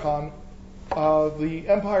another Khan, the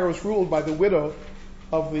empire was ruled by the widow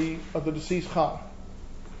of the deceased Khan,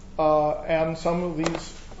 and some of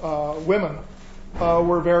these women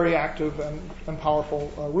were very active and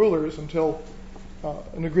powerful rulers until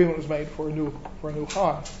an agreement was made for a new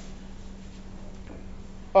Khan.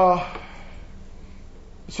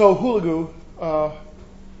 So Hulagu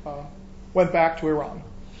went back to Iran,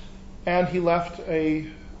 and he left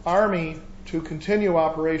an army to continue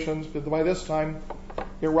operations. But by this time,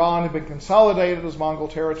 Iran had been consolidated as Mongol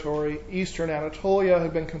territory. Eastern Anatolia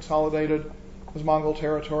had been consolidated as Mongol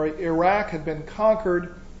territory. Iraq had been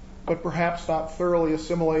conquered, but perhaps not thoroughly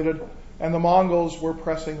assimilated, and the Mongols were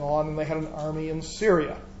pressing on, and they had an army in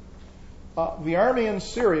Syria. The army in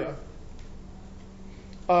Syria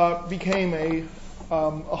became a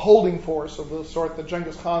holding force of the sort that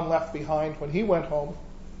Genghis Khan left behind when he went home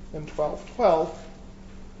in 1212,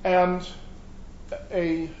 and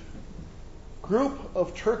a group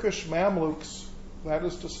of Turkish Mamluks, that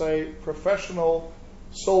is to say professional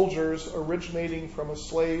soldiers originating from a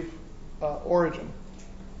slave origin,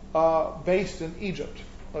 based in Egypt.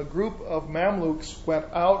 A group of Mamluks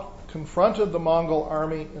went out, confronted the Mongol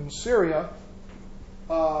army in Syria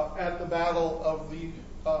at the Battle of the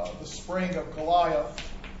Spring of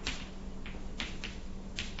Goliath,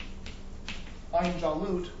 Ain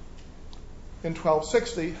Jalut, in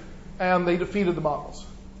 1260, and they defeated the Mongols.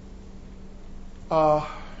 There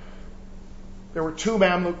were 2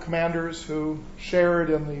 Mamluk commanders who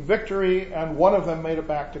shared in the victory, and one of them made it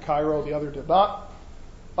back to Cairo, the other did not.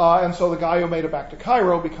 And so the guy who made it back to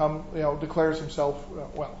Cairo declares himself,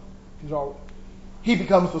 he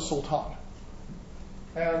becomes the Sultan.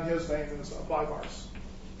 And his name is Baybars,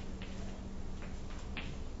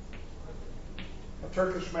 a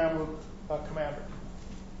Turkish Mamluk commander.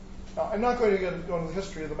 Now, I'm not going to go into the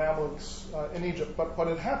history of the Mamluks in Egypt, but what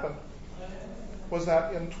had happened was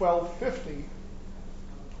that in 1250,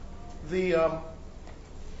 the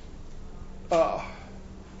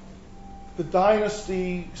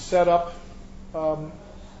dynasty set up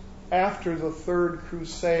after the Third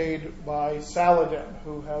Crusade by Saladin,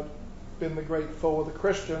 who had been the great foe of the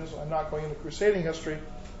Christians. I'm not going into crusading history.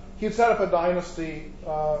 He had set up a dynasty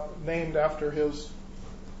named after his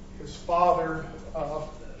father,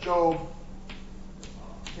 Job,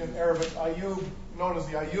 in Arabic, Ayyub, known as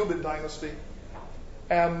the Ayyubid dynasty.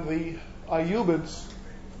 And the Ayyubids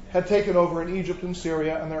had taken over in Egypt and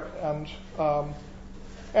Syria and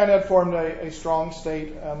had formed a strong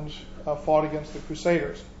state and fought against the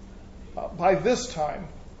Crusaders. By this time,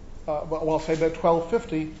 say by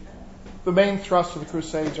 1250, the main thrust of the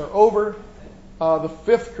Crusades are over. The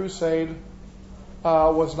Fifth Crusade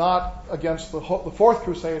was not against the Fourth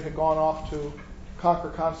Crusade had gone off to conquer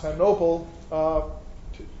Constantinople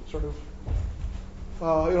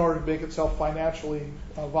in order to make itself financially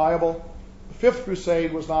viable. The Fifth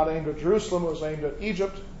Crusade was not aimed at Jerusalem; it was aimed at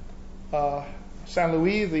Egypt. Saint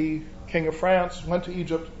Louis, the King of France, went to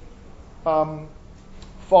Egypt,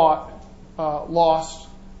 fought, lost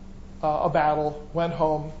a battle, went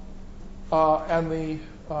home, and the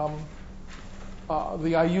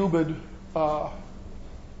Ayyubid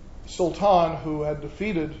Sultan, who had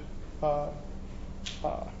defeated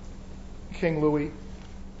King Louis,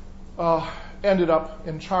 ended up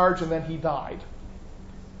in charge, and then he died.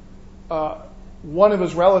 One of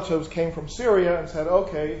his relatives came from Syria and said,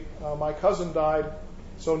 okay, my cousin died,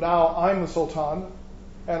 so now I'm the Sultan.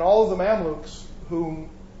 And all of the Mamluks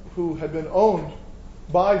who had been owned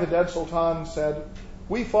by the dead Sultan said,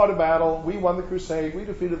 we fought a battle, we won the crusade, we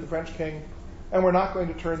defeated the French king, and we're not going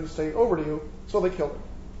to turn the state over to you. So they killed him.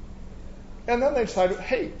 And then they decided,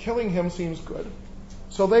 hey, killing him seems good.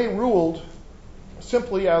 So they ruled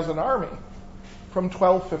simply as an army from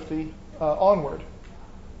 1250 onward.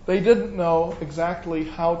 They didn't know exactly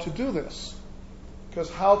how to do this, because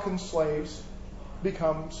how can slaves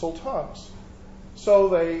become sultans? So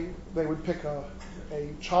they would pick a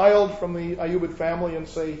child from the Ayyubid family and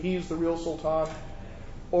say he's the real sultan,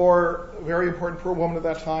 or a very important for a woman at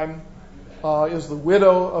that time is the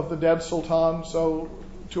widow of the dead sultan. So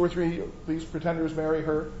 2 or 3 of these pretenders marry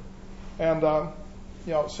her, and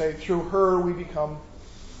say through her we become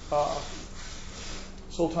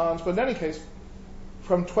sultans. But in any case,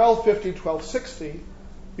 from 1250 to 1260,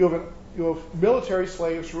 you have military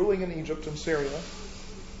slaves ruling in Egypt and Syria.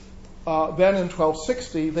 Then in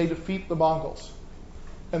 1260, they defeat the Mongols.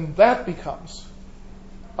 And that becomes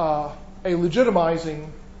a legitimizing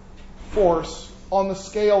force on the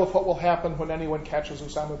scale of what will happen when anyone catches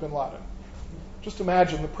Osama bin Laden. Just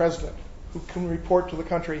imagine the president who can report to the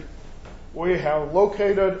country, we have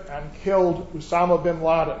located and killed Osama bin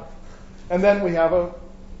Laden. And then we have a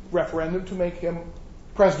referendum to make him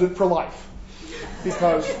president for life.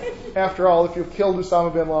 Because, after all, if you've killed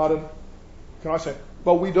Osama bin Laden, can I say,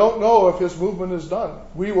 but we don't know if his movement is done.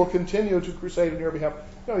 We will continue to crusade on your behalf.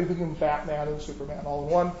 You become Batman and Superman all in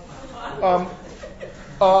one.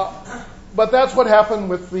 But that's what happened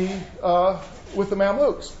with the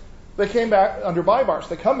Mamluks. They came back under Baybars.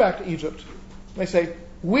 They come back to Egypt. And they say,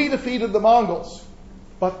 we defeated the Mongols,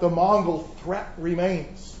 but the Mongol threat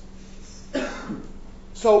remains.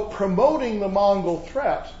 So promoting the Mongol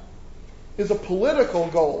threat is a political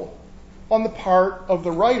goal on the part of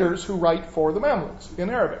the writers who write for the Mamluks in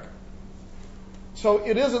Arabic. So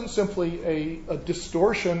it isn't simply a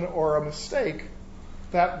distortion or a mistake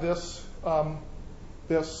that this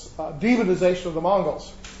demonization of the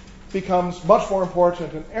Mongols becomes much more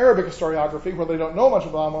important in Arabic historiography, where they don't know much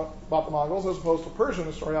about the Mongols, as opposed to Persian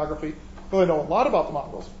historiography, where they know a lot about the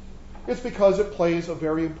Mongols. It's because it plays a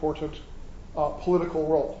very important political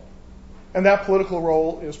role. And that political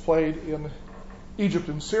role is played in Egypt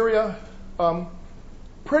and Syria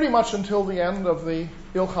pretty much until the end of the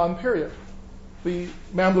Ilkhan period. The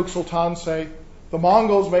Mamluk sultans say, the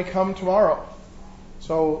Mongols may come tomorrow.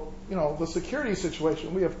 So, the security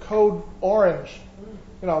situation, we have Code Orange.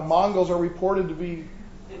 Mongols are reported to be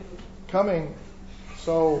coming,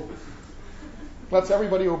 so let's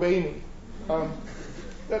everybody obey me.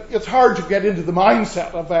 It's hard to get into the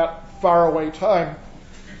mindset of that faraway time,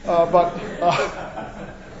 but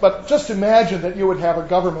just imagine that you would have a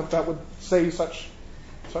government that would say such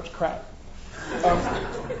crap.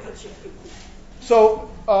 So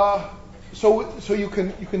you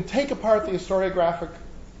can take apart the historiographic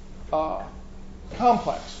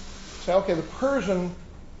complex. Say, okay, the Persian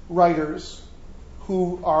writers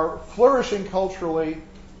who are flourishing culturally,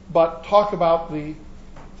 but talk about the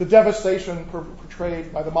devastation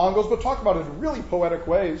portrayed by the Mongols, but talk about it in really poetic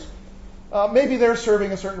ways. Maybe they're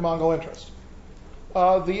serving a certain Mongol interest.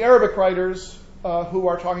 The Arabic writers who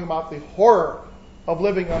are talking about the horror of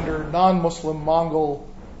living under non-Muslim Mongol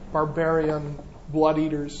barbarian blood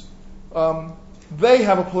eaters, they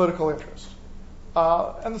have a political interest.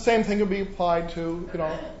 And the same thing can be applied to,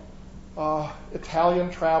 Italian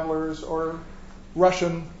travelers or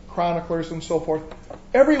Russian chroniclers and so forth.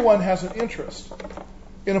 Everyone has an interest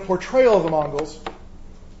in a portrayal of the Mongols,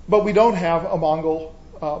 but we don't have a Mongol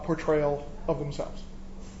portrayal of themselves.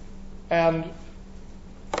 And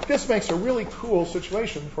this makes a really cool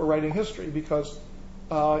situation for writing history because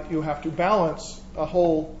you have to balance a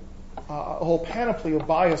whole panoply of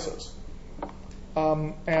biases.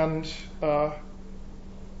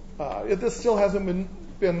 This still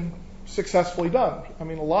hasn't been successfully done. I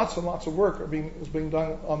mean, lots and lots of work is being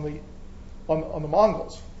done on the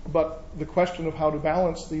Mongols, but the question of how to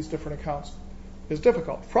balance these different accounts is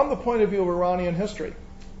difficult. From the point of view of Iranian history,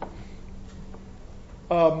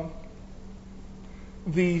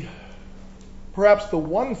 perhaps the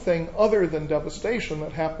one thing other than devastation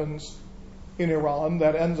that happens in Iran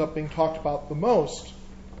that ends up being talked about the most,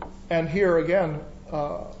 and here again,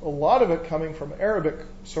 a lot of it coming from Arabic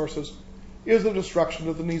sources, is the destruction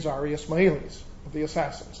of the Nizari Ismailis, of the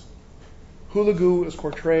assassins. Hulagu is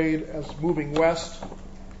portrayed as moving west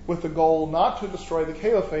with the goal not to destroy the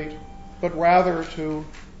caliphate, but rather to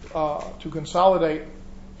consolidate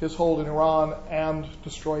his hold in Iran and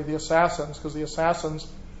destroy the assassins, because the assassins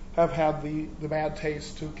have had the bad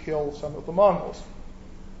taste to kill some of the Mongols.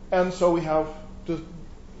 And so we have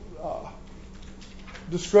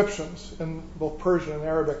descriptions in both Persian and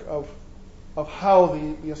Arabic of how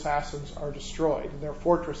the assassins are destroyed. And their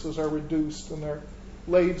fortresses are reduced, and they're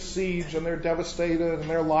laid siege, and they're devastated, and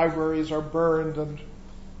their libraries are burned, and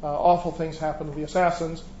awful things happen to the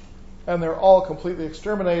assassins. And they're all completely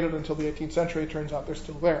exterminated until the 18th century. It turns out they're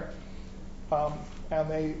still there. And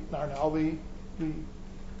they are now the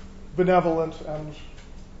benevolent and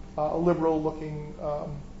liberal-looking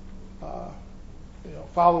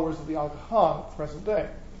followers of the Aga Khan at the present day.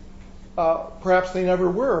 Perhaps they never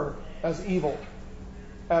were as evil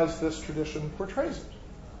as this tradition portrays it,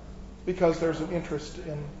 because there's an interest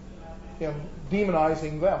in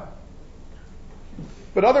demonizing them.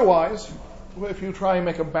 But otherwise, if you try and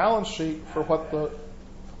make a balance sheet for what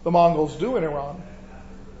the Mongols do in Iran,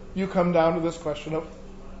 you come down to this question of,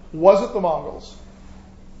 was it the Mongols?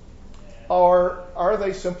 Or are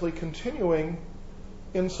they simply continuing,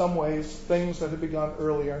 in some ways, things that had begun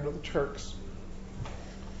earlier under the Turks?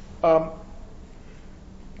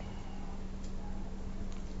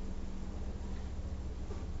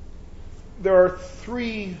 There are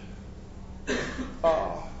three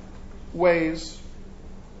ways,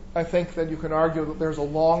 I think, that you can argue that there's a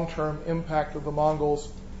long-term impact of the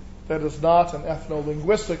Mongols that is not an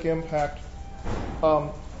ethno-linguistic impact,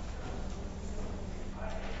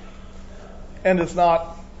 and is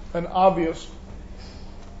not an obvious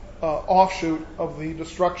offshoot of the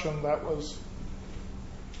destruction that was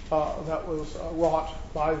wrought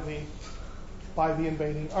by the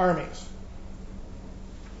invading armies.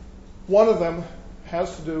 One of them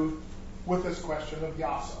has to do with this question of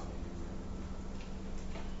Yasa.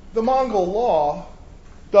 The Mongol law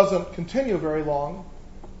doesn't continue very long,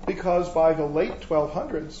 because by the late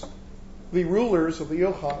 1200s, the rulers of the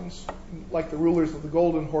Ilkhans, like the rulers of the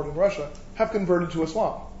Golden Horde in Russia, have converted to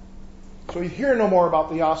Islam. So you hear no more about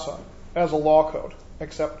the Yasa as a law code,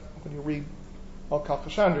 except when you read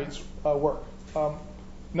Al-Kalkhashandri's work.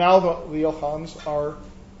 Now the Ilkhans are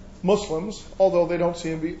Muslims, although they don't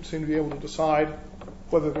seem to be able to decide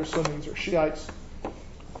whether they're Sunnis or Shiites,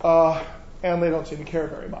 and they don't seem to care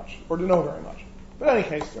very much, or to know very much. But in any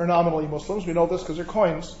case, they're nominally Muslims. We know this because their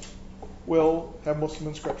coins will have Muslim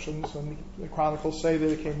inscriptions, and the chronicles say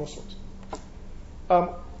they became Muslims.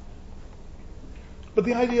 But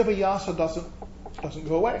the idea of a Yasa doesn't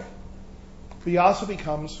go away. The Yasa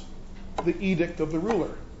becomes the edict of the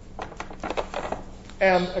ruler.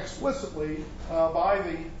 And explicitly, by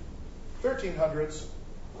the 1300s,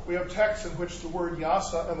 we have texts in which the word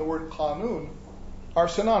Yasa and the word Qanun are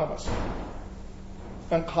synonymous.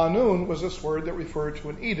 And Qanun was this word that referred to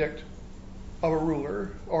an edict of a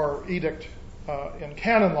ruler, or edict in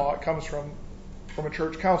canon law. It comes from a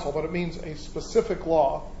church council, but it means a specific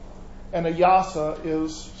law. And a Yasa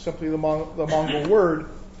is simply the Mongol word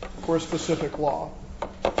for a specific law.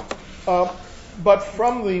 But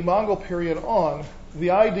from the Mongol period on,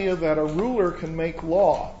 the idea that a ruler can make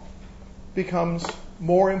law becomes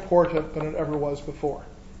more important than it ever was before.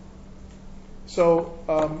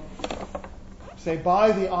 So, say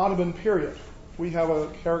by the Ottoman period, we have a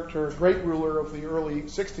character, a great ruler of the early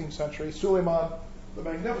 16th century, Suleiman the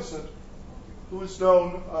Magnificent, who is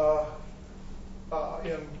known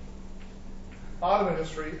in Ottoman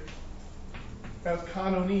history as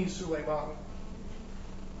Kanuni Suleiman.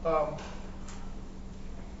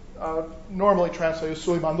 Normally translated as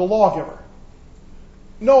Suleiman the lawgiver.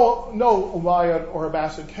 No Umayyad or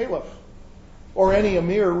Abbasid caliph or any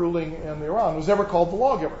emir ruling in Iran was ever called the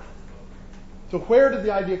lawgiver. So where did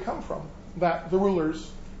the idea come from that the ruler's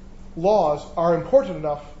laws are important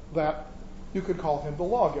enough that you could call him the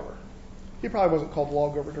lawgiver? He probably wasn't called the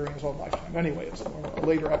lawgiver during his own lifetime anyway. It's a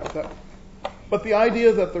later epithet. But the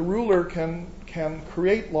idea that the ruler can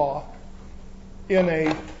create law in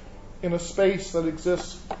a space that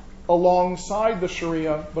exists alongside the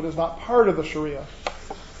Sharia but is not part of the Sharia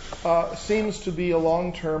seems to be a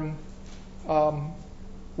long-term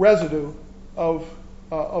residue of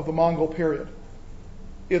the Mongol period.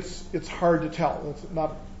 It's hard to tell. It's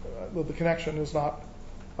not the connection is not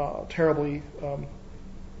terribly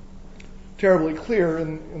clear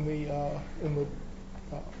in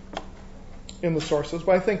the sources,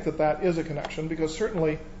 but I think that is a connection because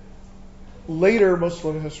certainly later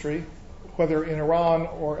Muslim history, whether in Iran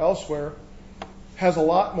or elsewhere, has a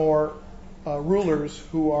lot more rulers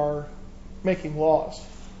who are making laws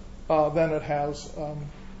than it has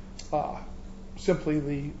simply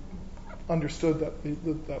the understood that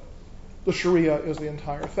the Sharia is the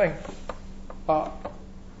entire thing.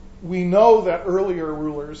 We know that earlier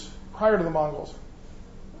rulers, prior to the Mongols,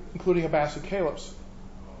 including Abbasid caliphs,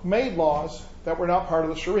 made laws that were not part of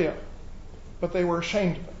the Sharia, but they were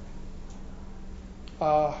ashamed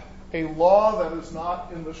of it. A law that is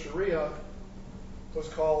not in the Sharia was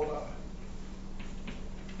called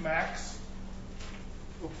max.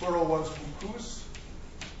 The plural was mukus.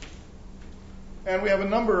 And we have a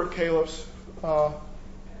number of caliphs,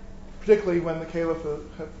 particularly when the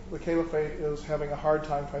caliphate is having a hard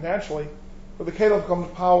time financially, where the caliph comes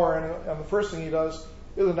to power and the first thing he does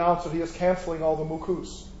is announce that he is canceling all the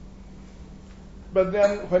mukus. But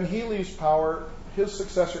then when he leaves power, his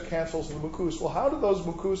successor cancels the mukus. Well, how do those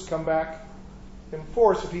mukus come back in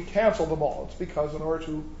force if he canceled them all? It's because in order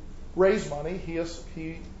to raise money, he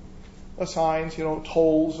assigns,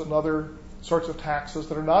 tolls and other sorts of taxes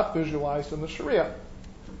that are not visualized in the Sharia.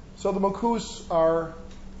 So the mukus are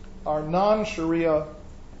non-Sharia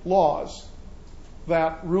laws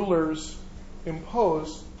that rulers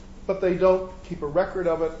impose, but they don't keep a record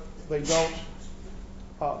of it. They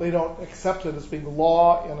don't accept it as being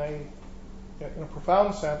law in a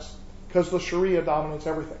profound sense because the Sharia dominates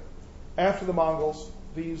everything. After the Mongols,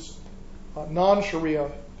 these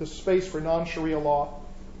this space for non-Sharia law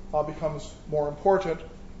becomes more important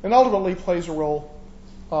and ultimately plays a role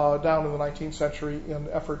down in the 19th century in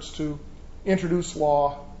efforts to introduce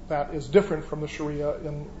law that is different from the Sharia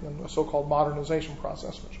in the so-called modernization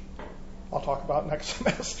process, which I'll talk about next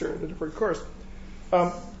semester in a different course.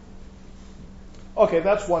 Okay,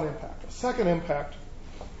 that's one impact. A second impact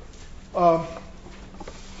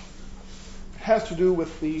has to do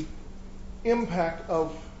with the image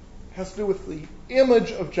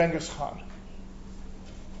of Genghis Khan.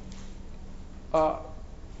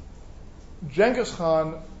 Genghis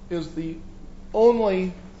Khan is the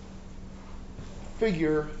only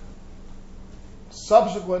figure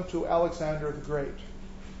subsequent to Alexander the Great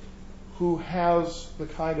who has the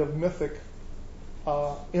kind of mythic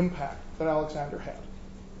impact that Alexander had.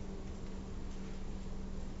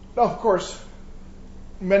 Now, of course,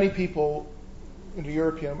 many people in the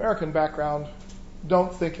European American background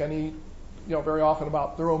don't think very often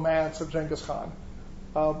about the romance of Genghis Khan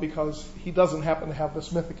because he doesn't happen to have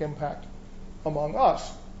this mythic impact among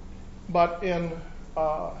us. But in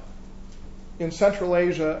Central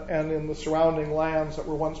Asia and in the surrounding lands that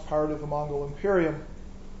were once part of the Mongol Imperium,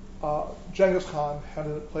 Genghis Khan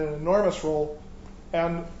played an enormous role,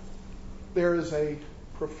 and there is a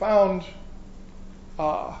profound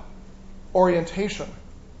orientation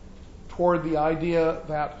toward the idea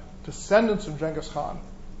that descendants of Genghis Khan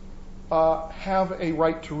have a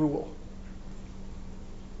right to rule.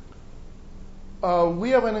 We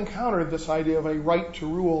haven't encountered this idea of a right to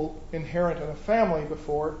rule inherent in a family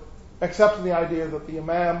before, except in the idea that the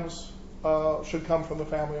imams should come from the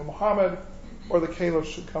family of Muhammad, or the caliphs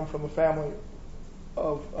should come from the family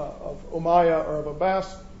of Umayyah or of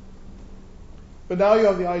Abbas. But now you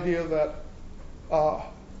have the idea that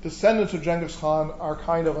descendants of Genghis Khan are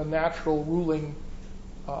kind of a natural ruling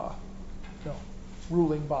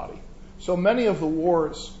ruling body. So many of the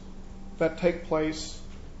wars that take place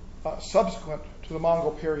subsequent to the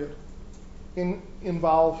Mongol period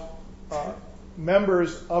involve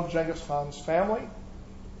members of Genghis Khan's family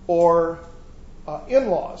or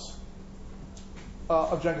in-laws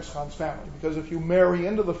of Genghis Khan's family. Because if you marry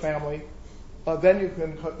into the family, then you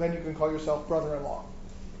can call yourself brother-in-law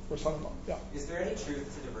or son-in-law. Yeah. Is there any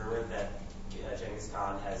truth to the rumor that Genghis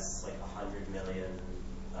Khan has like 100 million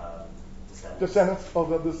descendants? Descendants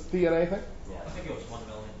of this DNA thing? Yeah. I think it was 1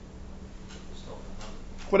 million. Still.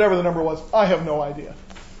 Whatever the number was, I have no idea.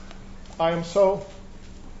 I am so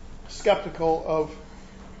skeptical of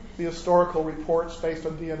the historical reports based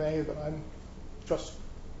on DNA that I'm just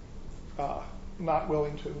not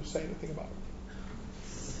willing to say anything about it.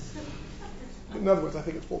 In other words, I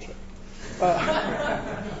think it's bullshit.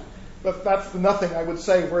 But that's the nothing I would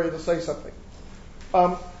say were you to say something.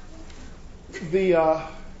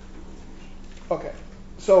 Okay,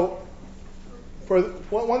 so for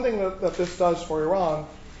one thing that this does for Iran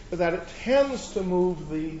is that it tends to move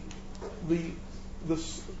the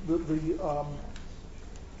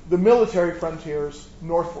military frontiers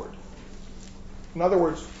northward. In other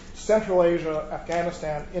words, Central Asia,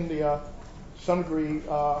 Afghanistan, India, to some degree,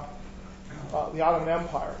 the Ottoman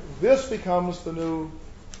Empire. This becomes the new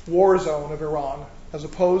war zone of Iran, as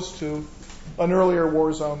opposed to an earlier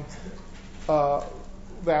war zone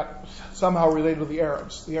that somehow related to the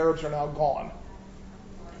Arabs. The Arabs are now gone.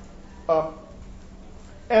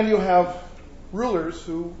 And you have rulers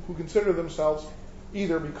who consider themselves,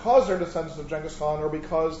 either because they're descendants of Genghis Khan or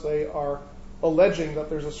because they are alleging that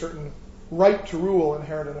there's a certain right to rule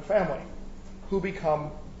inherent in a family, who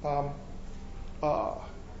become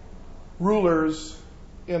rulers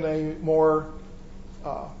in a more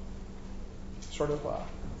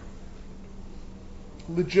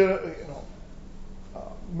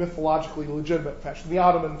mythologically legitimate fashion. The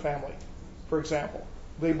Ottoman family, for example.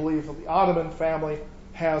 They believe that the Ottoman family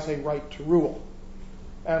has a right to rule.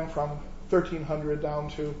 And from 1300 down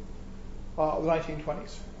to the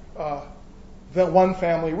 1920s, that one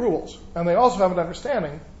family rules. And they also have an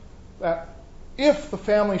understanding that if the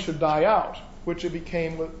family should die out, which it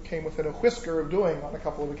came within a whisker of doing on a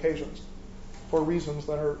couple of occasions, for reasons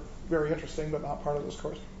that are very interesting but not part of this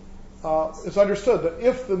course, it's understood that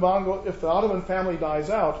if the Ottoman family dies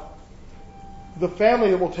out, the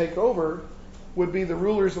family that will take over would be the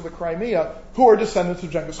rulers of the Crimea, who are descendants of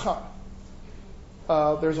Genghis Khan.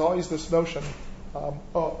 There's always this notion. I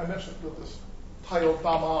mentioned that this title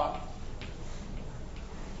Damad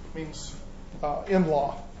means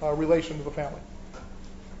in-law, relation to the family.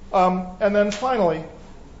 And then finally,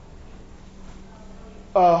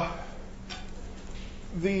 the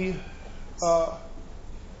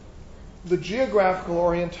geographical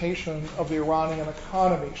orientation of the Iranian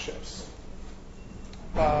economy shifts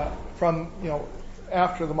from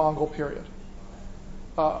after the Mongol period.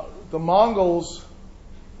 The Mongols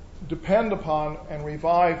depend upon and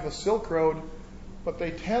revive the Silk Road, but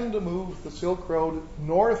they tend to move the Silk Road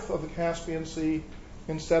north of the Caspian Sea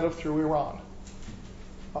instead of through Iran.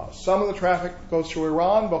 Some of the traffic goes through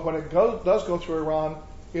Iran, but when it does go through Iran,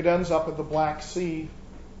 it ends up at the Black Sea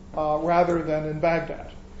rather than in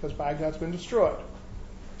Baghdad, because Baghdad's been destroyed.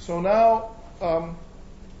 So now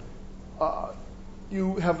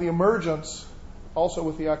you have the emergence, also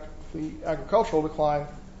with the agricultural decline,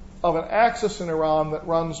 of an axis in Iran that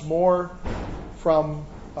runs more from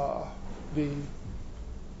the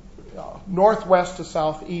northwest to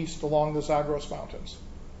southeast along the Zagros Mountains.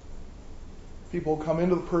 People come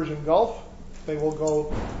into the Persian Gulf, they will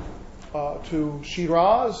go to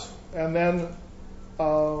Shiraz, and then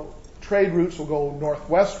trade routes will go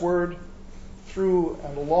northwestward through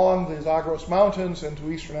and along the Zagros Mountains into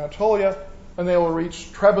eastern Anatolia, and they will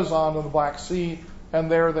reach Trebizond in the Black Sea,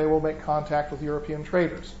 and there they will make contact with European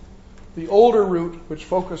traders. The older route, which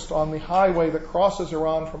focused on the highway that crosses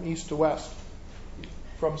Iran from east to west,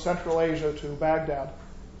 from Central Asia to Baghdad,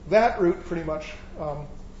 that route pretty much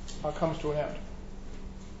comes to an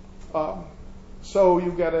end. So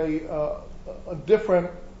you get a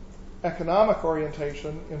different economic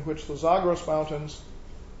orientation in which the Zagros Mountains,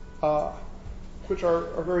 which are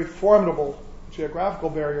a very formidable geographical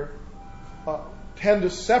barrier, tend to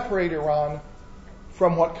separate Iran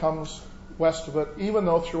from what comes west of it, even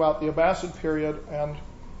though throughout the Abbasid period and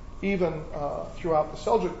even throughout the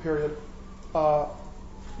Seljuk period,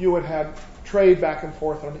 you would have trade back and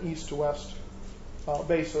forth on an east to west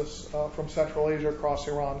basis from Central Asia across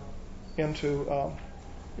Iran into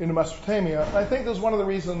Mesopotamia. And I think this is one of the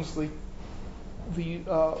reasons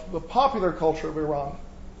the popular culture of Iran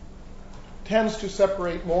tends to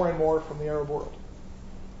separate more and more from the Arab world.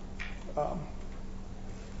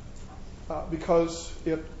 because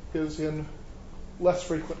it is in less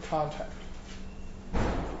frequent contact.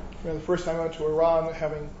 The first time I went to Iran,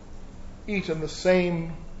 having eaten the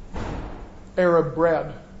same Arab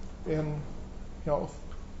bread in,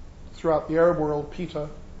 throughout the Arab world, pita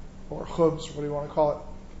or khubz, what do you want to call it?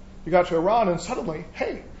 You got to Iran and suddenly,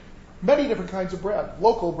 hey, many different kinds of bread,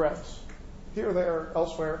 local breads, here, there,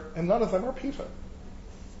 elsewhere, and none of them are pita.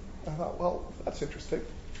 I thought, well, that's interesting.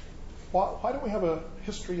 Why don't we have a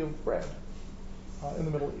history of bread in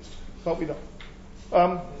the Middle East? But we don't.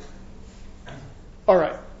 All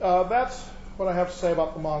right, that's what I have to say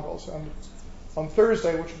about the Mongols. And on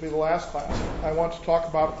Thursday, which will be the last class, I want to talk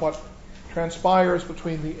about what transpires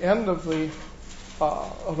between the end of the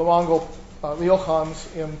Mongol the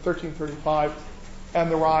Ilkhans in 1335 and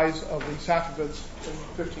the rise of the Safavids in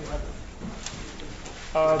 1500.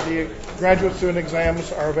 The graduate student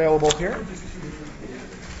exams are available here.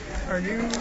 Are you